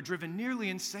grain, we were driven nearly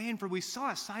insane, for we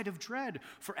saw a sight of dread,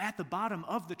 for at the bottom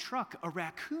of the truck a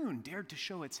raccoon dared to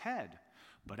show its head.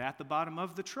 But at the bottom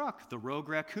of the truck, the rogue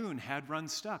raccoon had run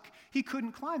stuck. He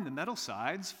couldn't climb the metal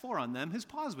sides, for on them his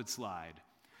paws would slide.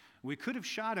 We could have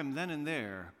shot him then and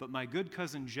there, but my good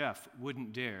cousin Jeff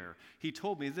wouldn't dare. He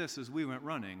told me this as we went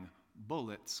running: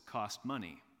 bullets cost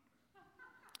money.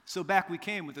 So back we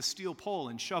came with a steel pole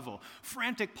and shovel.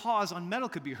 Frantic paws on metal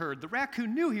could be heard. The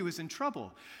raccoon knew he was in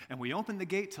trouble. And we opened the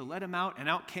gate to let him out, and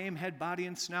out came head, body,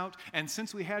 and snout. And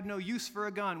since we had no use for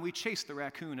a gun, we chased the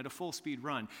raccoon at a full-speed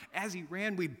run. As he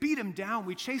ran, we beat him down.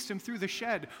 We chased him through the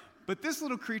shed. But this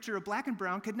little creature of black and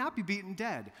brown could not be beaten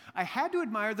dead. I had to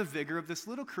admire the vigor of this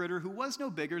little critter who was no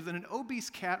bigger than an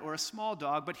obese cat or a small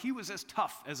dog, but he was as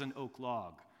tough as an oak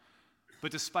log.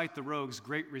 But despite the rogue's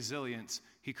great resilience,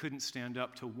 he couldn't stand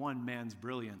up to one man's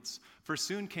brilliance. For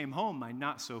soon came home my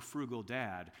not-so-frugal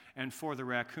dad, and for the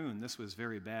raccoon this was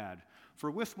very bad. For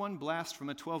with one blast from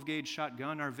a 12-gauge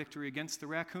shotgun, our victory against the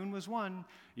raccoon was won.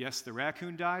 Yes, the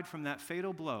raccoon died from that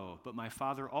fatal blow, but my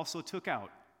father also took out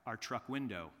our truck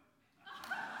window.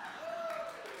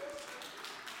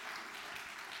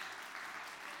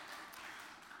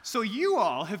 So you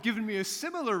all have given me a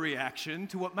similar reaction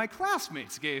to what my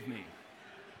classmates gave me.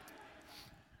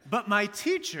 But my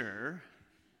teacher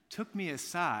took me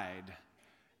aside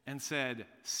and said,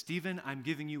 "Stephen, I'm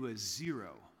giving you a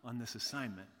 0 on this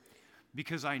assignment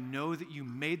because I know that you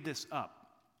made this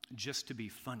up just to be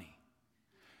funny."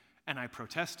 And I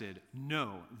protested,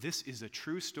 "No, this is a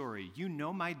true story. You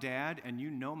know my dad and you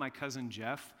know my cousin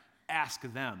Jeff. Ask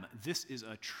them. This is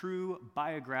a true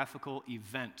biographical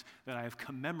event that I have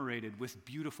commemorated with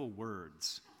beautiful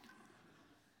words."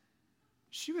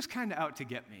 She was kind of out to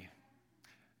get me.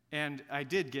 And I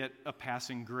did get a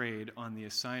passing grade on the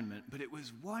assignment, but it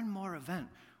was one more event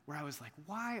where I was like,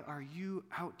 why are you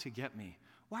out to get me?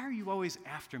 Why are you always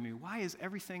after me? Why is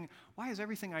everything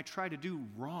I try to do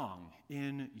wrong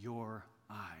in your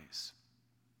eyes?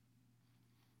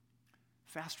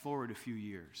 Fast forward a few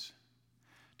years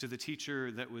to the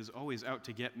teacher that was always out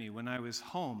to get me. When I was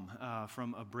home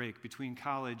from a break between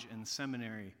college and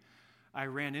seminary, I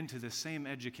ran into the same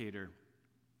educator.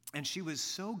 And she was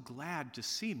so glad to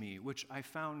see me, which I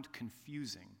found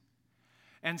confusing,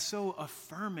 and so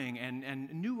affirming and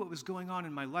knew what was going on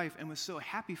in my life and was so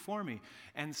happy for me,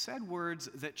 and said words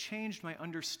that changed my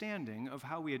understanding of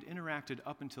how we had interacted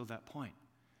up until that point.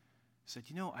 Said,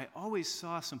 "You know, I always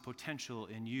saw some potential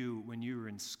in you when you were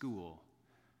in school,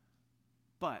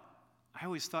 but I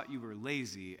always thought you were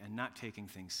lazy and not taking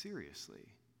things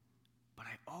seriously. But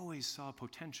I always saw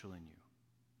potential in you."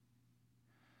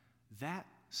 That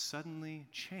suddenly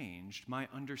changed my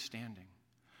understanding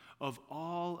of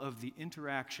all of the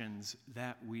interactions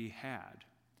that we had.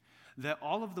 That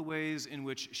all of the ways in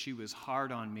which she was hard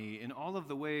on me, in all of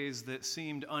the ways that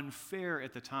seemed unfair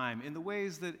at the time, in the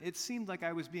ways that it seemed like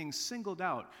I was being singled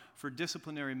out for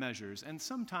disciplinary measures, and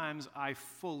sometimes I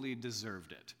fully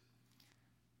deserved it.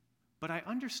 But I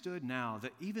understood now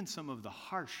that even some of the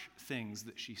harsh things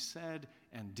that she said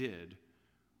and did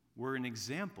were an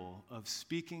example of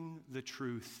speaking the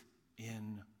truth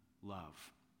in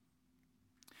love.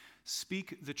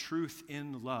 Speak the truth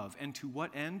in love. And to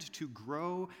what end? To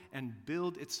grow and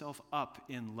build itself up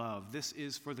in love. This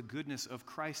is for the goodness of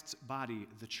Christ's body,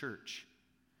 the church.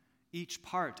 Each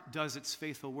part does its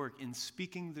faithful work in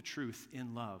speaking the truth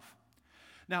in love.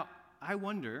 Now, I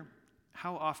wonder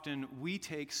how often we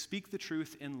take speak the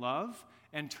truth in love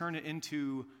and turn it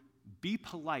into be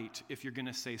polite if you're going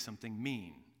to say something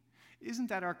mean. Isn't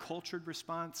that our cultured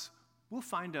response? We'll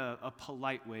find a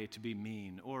polite way to be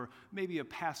mean, or maybe a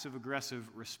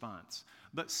passive-aggressive response.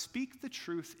 But speak the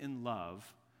truth in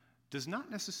love does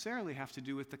not necessarily have to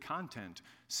do with the content.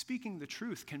 Speaking the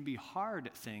truth can be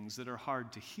hard things that are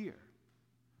hard to hear.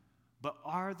 But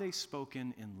are they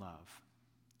spoken in love?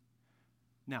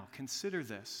 Now, consider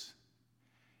this.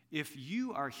 If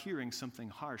you are hearing something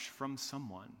harsh from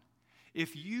someone,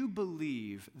 If you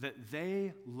believe that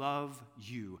they love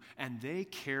you and they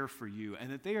care for you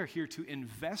and that they are here to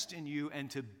invest in you and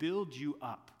to build you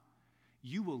up,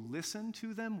 you will listen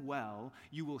to them well,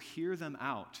 you will hear them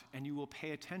out, and you will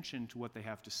pay attention to what they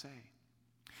have to say.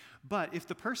 But if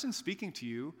the person speaking to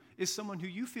you is someone who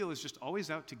you feel is just always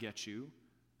out to get you,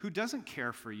 who doesn't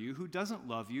care for you, who doesn't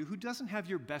love you, who doesn't have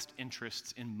your best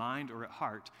interests in mind or at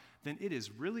heart, then it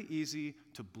is really easy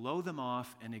to blow them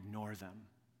off and ignore them.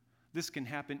 This can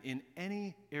happen in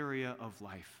any area of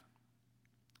life.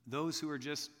 Those who are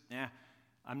just,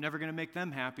 I'm never going to make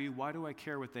them happy. Why do I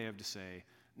care what they have to say?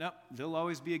 No, they'll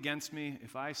always be against me.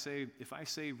 If I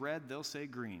say red, they'll say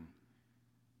green.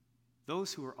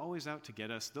 Those who are always out to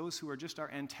get us, those who are just our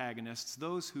antagonists,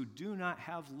 those who do not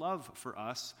have love for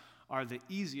us, are the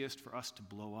easiest for us to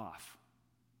blow off.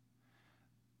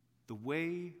 The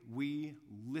way we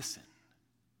listen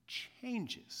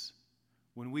changes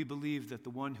when we believe that the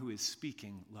one who is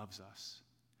speaking loves us.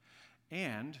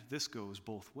 And this goes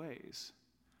both ways.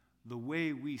 The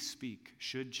way we speak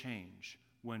should change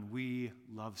when we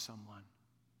love someone.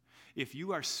 If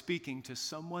you are speaking to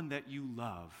someone that you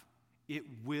love, it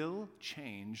will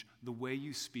change the way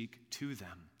you speak to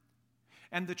them.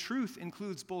 And the truth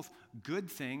includes both good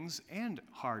things and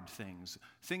hard things,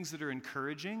 things that are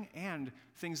encouraging and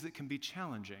things that can be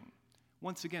challenging.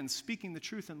 Once again, speaking the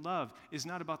truth in love is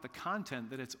not about the content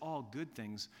that it's all good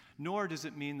things, nor does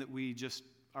it mean that we just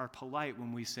are polite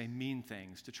when we say mean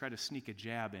things to try to sneak a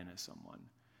jab in at someone.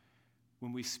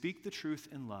 When we speak the truth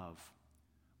in love,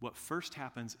 what first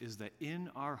happens is that in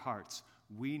our hearts,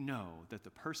 we know that the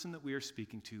person that we are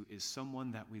speaking to is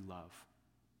someone that we love.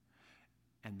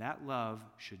 And that love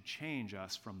should change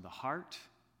us from the heart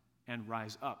and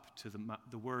rise up to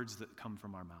the words that come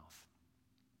from our mouth.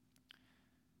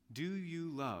 Do you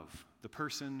love the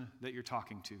person that you're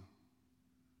talking to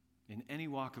in any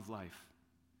walk of life?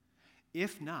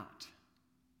 If not,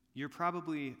 you're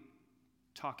probably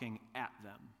talking at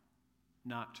them,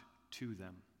 not to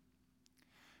them.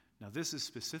 Now, this is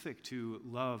specific to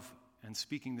love and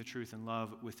speaking the truth in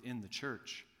love within the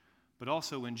church. But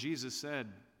also when Jesus said,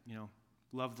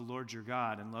 love the Lord your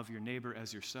God and love your neighbor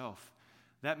as yourself,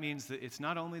 that means that it's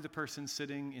not only the person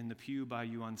sitting in the pew by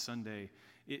you on Sunday,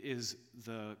 it is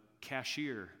the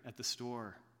cashier at the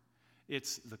store,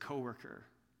 it's the coworker,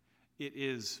 it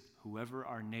is whoever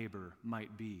our neighbor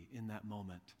might be in that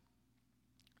moment.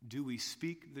 Do we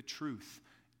speak the truth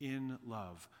in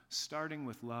love, starting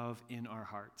with love in our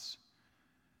hearts?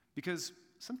 Because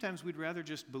sometimes we'd rather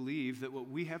just believe that what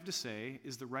we have to say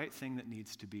is the right thing that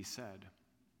needs to be said.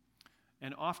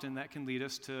 And often that can lead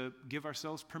us to give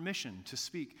ourselves permission to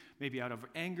speak, maybe out of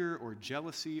anger or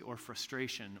jealousy or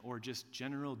frustration or just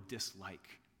general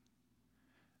dislike.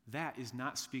 That is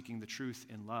not speaking the truth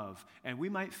in love. And we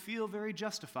might feel very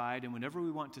justified in whatever we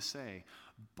want to say.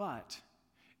 But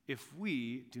if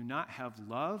we do not have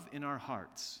love in our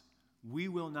hearts, we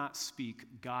will not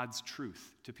speak God's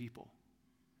truth to people.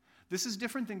 This is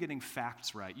different than getting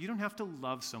facts right. You don't have to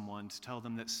love someone to tell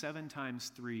them that 7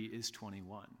 times 3 is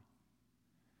 21.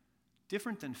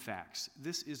 Different than facts,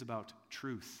 this is about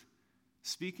truth.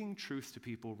 Speaking truth to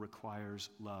people requires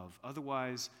love.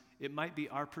 Otherwise, it might be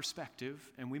our perspective,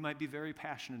 and we might be very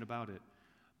passionate about it.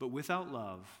 But without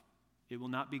love, it will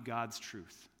not be God's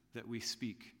truth that we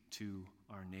speak to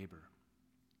our neighbor.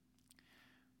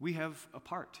 We have a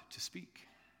part to speak.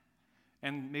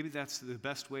 And maybe that's the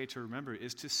best way to remember it,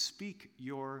 is to speak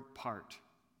your part.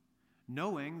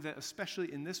 Knowing that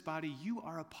especially in this body, you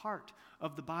are a part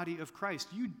of the body of Christ.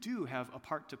 You do have a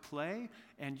part to play,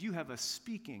 and you have a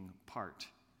speaking part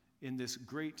in this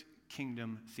great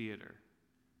kingdom theater.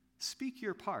 Speak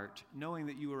your part, knowing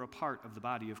that you are a part of the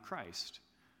body of Christ,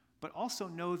 but also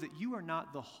know that you are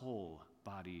not the whole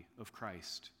body of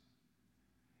Christ.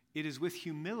 It is with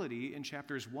humility in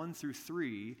chapters 1 through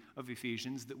 3 of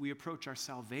Ephesians that we approach our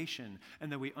salvation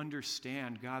and that we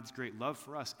understand God's great love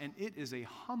for us. And it is a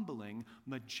humbling,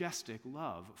 majestic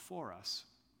love for us.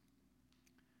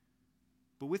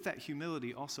 But with that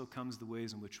humility also comes the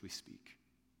ways in which we speak.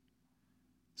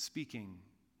 Speaking,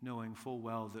 knowing full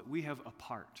well that we have a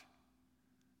part,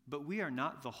 but we are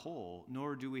not the whole,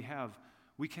 nor do we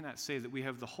cannot say that we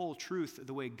have the whole truth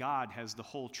the way God has the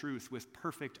whole truth with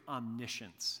perfect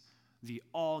omniscience, the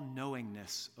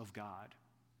all-knowingness of God.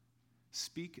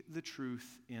 Speak the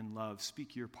truth in love.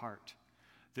 Speak your part.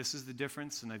 This is the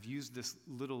difference, and I've used this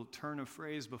little turn of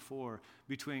phrase before,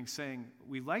 between saying,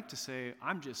 we like to say,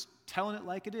 I'm just telling it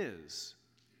like it is,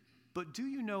 but do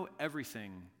you know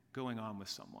everything going on with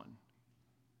someone?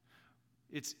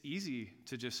 It's easy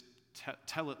to just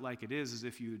tell it like it is, as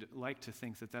if you'd like to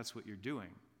think that that's what you're doing.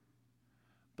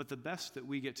 But the best that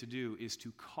we get to do is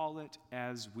to call it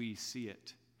as we see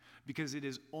it, because it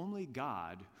is only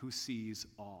God who sees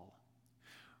all.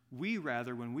 We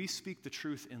rather, when we speak the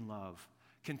truth in love,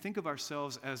 can think of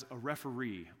ourselves as a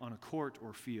referee on a court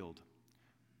or field.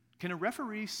 Can a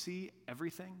referee see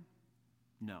everything?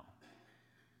 No.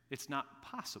 It's not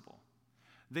possible.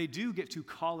 They do get to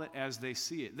call it as they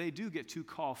see it. They do get to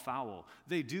call foul.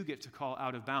 They do get to call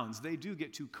out of bounds. They do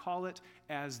get to call it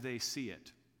as they see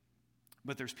it.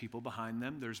 But there's people behind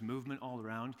them. There's movement all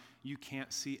around. You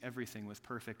can't see everything with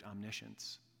perfect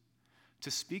omniscience. To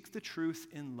speak the truth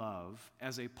in love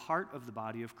as a part of the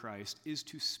body of Christ is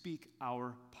to speak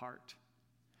our part,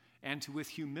 and to with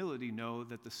humility know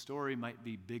that the story might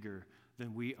be bigger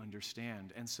than we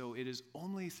understand. And so it is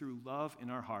only through love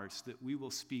in our hearts that we will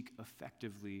speak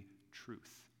effectively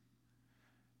truth.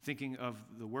 Thinking of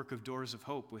the work of Doors of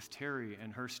Hope with Terry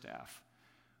and her staff,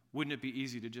 wouldn't it be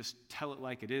easy to just tell it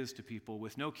like it is to people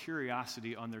with no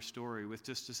curiosity on their story, with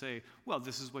just to say, well,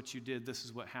 this is what you did, this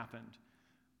is what happened.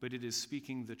 But it is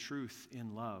speaking the truth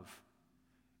in love.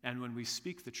 And when we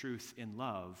speak the truth in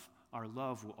love, our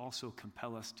love will also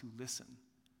compel us to listen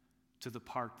to the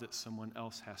part that someone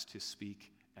else has to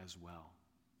speak as well.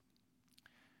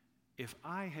 If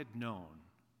I had known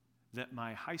that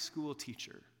my high school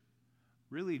teacher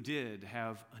really did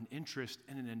have an interest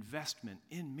and an investment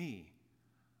in me,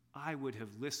 I would have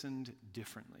listened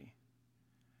differently.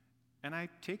 And I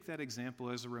take that example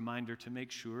as a reminder to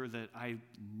make sure that I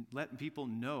let people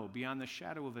know beyond the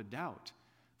shadow of a doubt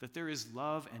that there is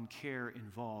love and care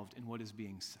involved in what is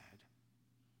being said.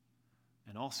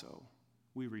 And also,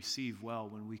 we receive well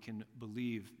when we can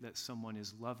believe that someone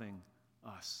is loving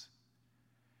us.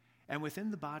 And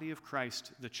within the body of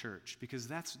Christ, the church, because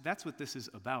that's what this is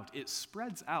about, it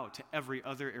spreads out to every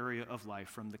other area of life,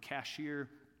 from the cashier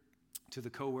to the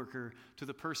coworker, to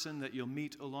the person that you'll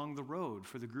meet along the road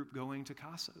for the group going to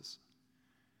Casas.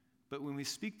 But when we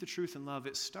speak the truth in love,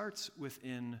 it starts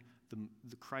within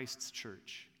the Christ's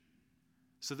church,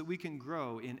 so that we can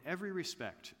grow in every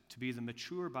respect to be the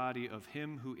mature body of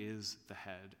him who is the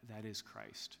head, that is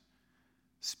Christ.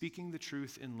 Speaking the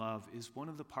truth in love is one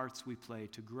of the parts we play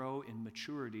to grow in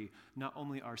maturity, not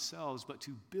only ourselves, but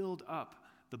to build up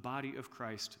the body of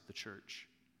Christ, the church.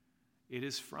 It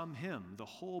is from him, the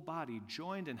whole body,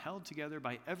 joined and held together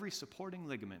by every supporting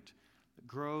ligament, that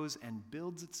grows and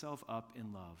builds itself up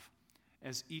in love,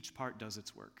 as each part does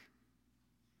its work.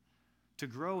 To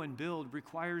grow and build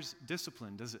requires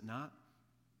discipline, does it not?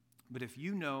 But if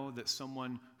you know that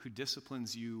someone who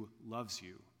disciplines you loves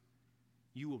you,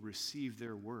 you will receive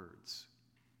their words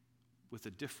with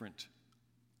a different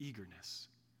eagerness.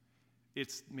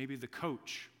 It's maybe the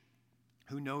coach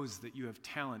who knows that you have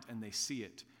talent and they see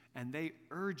it, and they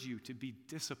urge you to be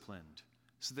disciplined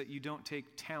so that you don't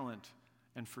take talent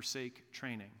and forsake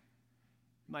training.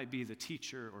 It might be the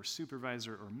teacher or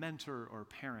supervisor or mentor or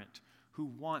parent who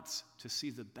wants to see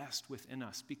the best within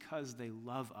us because they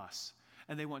love us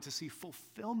and they want to see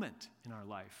fulfillment in our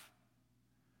life.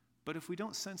 But if we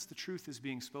don't sense the truth is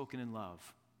being spoken in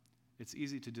love, it's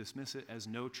easy to dismiss it as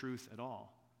no truth at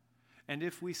all. And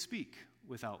if we speak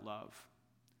without love,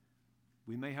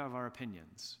 we may have our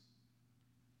opinions,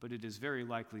 but it is very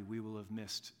likely we will have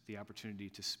missed the opportunity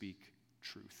to speak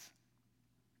truth.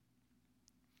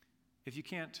 If you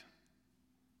can't,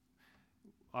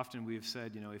 often we have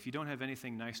said, if you don't have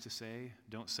anything nice to say,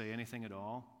 don't say anything at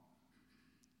all.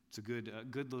 It's a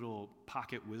good little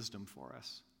pocket wisdom for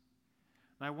us.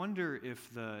 And I wonder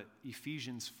if the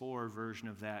Ephesians 4 version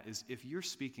of that is, if you're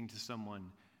speaking to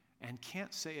someone and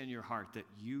can't say in your heart that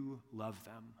you love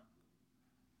them,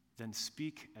 then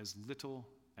speak as little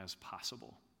as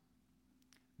possible.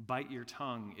 Bite your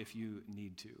tongue if you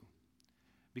need to.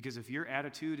 Because if your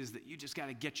attitude is that you just got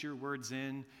to get your words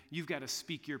in, you've got to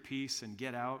speak your piece and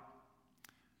get out,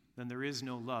 then there is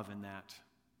no love in that.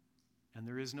 And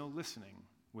there is no listening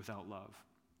without love.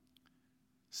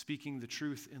 Speaking the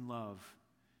truth in love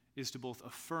is to both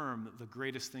affirm the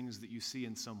greatest things that you see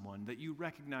in someone, that you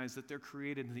recognize that they're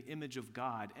created in the image of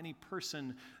God. Any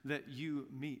person that you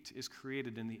meet is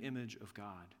created in the image of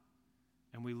God.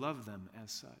 And we love them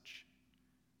as such.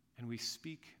 And we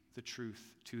speak the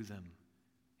truth to them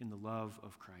in the love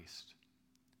of Christ.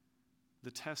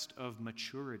 The test of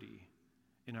maturity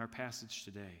in our passage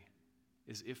today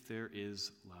is if there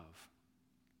is love,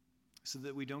 so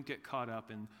that we don't get caught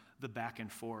up in the back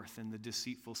and forth and the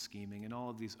deceitful scheming and all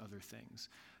of these other things,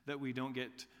 that we don't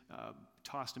get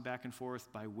tossed back and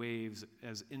forth by waves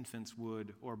as infants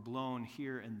would, or blown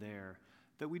here and there,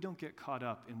 that we don't get caught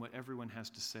up in what everyone has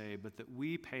to say, but that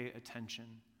we pay attention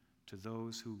to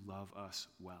those who love us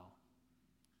well.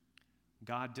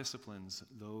 God disciplines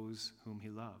those whom he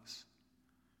loves.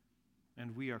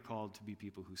 And we are called to be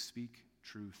people who speak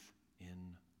truth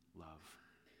in love.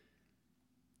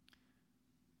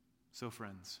 So,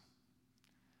 friends,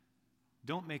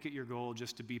 don't make it your goal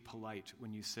just to be polite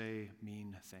when you say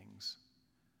mean things.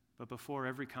 But before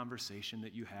every conversation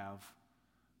that you have,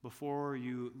 before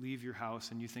you leave your house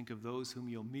and you think of those whom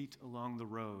you'll meet along the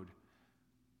road,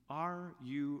 are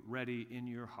you ready in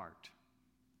your heart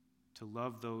to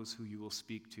love those who you will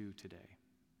speak to today?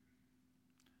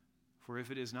 For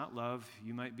if it is not love,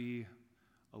 you might be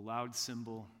a loud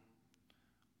cymbal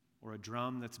or a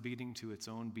drum that's beating to its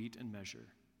own beat and measure.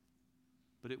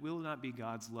 But it will not be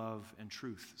God's love and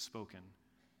truth spoken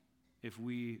if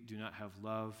we do not have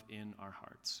love in our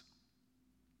hearts.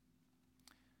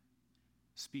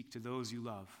 Speak to those you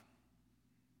love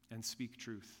and speak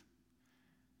truth.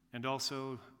 And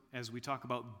also, as we talk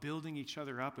about building each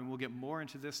other up, and we'll get more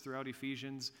into this throughout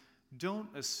Ephesians, don't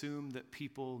assume that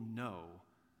people know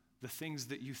the things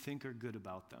that you think are good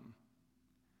about them.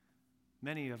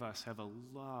 Many of us have a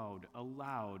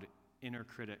loud inner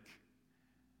critic.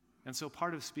 And so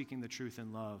part of speaking the truth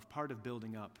in love, part of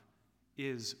building up,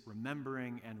 is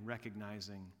remembering and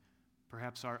recognizing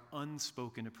perhaps our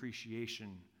unspoken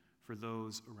appreciation for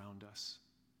those around us.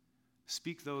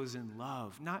 Speak those in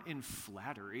love, not in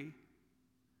flattery,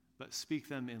 but speak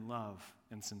them in love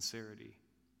and sincerity.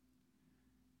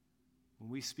 When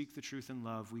we speak the truth in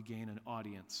love, we gain an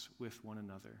audience with one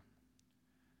another.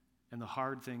 And the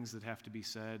hard things that have to be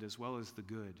said, as well as the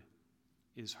good,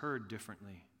 is heard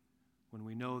differently when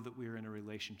we know that we are in a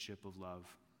relationship of love.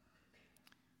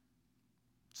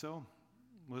 So,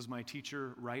 was my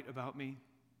teacher right about me?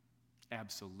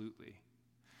 Absolutely.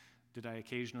 Did I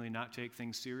occasionally not take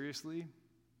things seriously?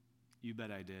 You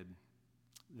bet I did.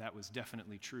 That was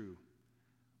definitely true.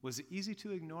 Was it easy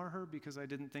to ignore her because I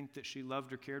didn't think that she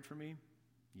loved or cared for me?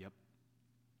 Yep.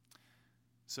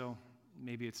 So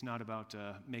maybe it's not about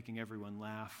making everyone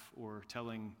laugh or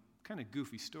telling kind of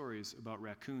goofy stories about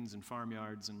raccoons and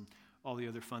farmyards and all the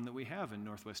other fun that we have in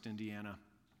Northwest Indiana.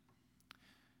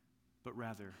 But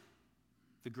rather,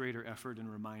 the greater effort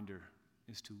and reminder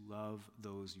is to love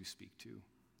those you speak to.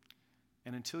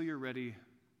 And until you're ready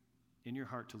in your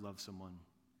heart to love someone,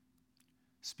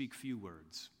 speak few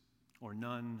words or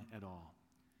none at all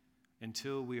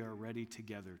until we are ready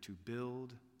together to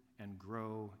build and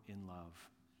grow in love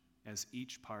as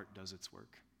each part does its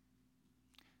work.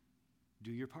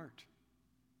 Do your part.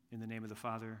 In the name of the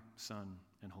Father, Son,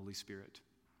 and Holy Spirit.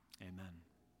 Amen.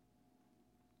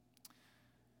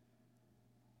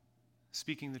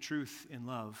 Speaking the truth in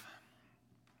love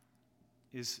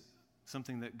is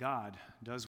something that God does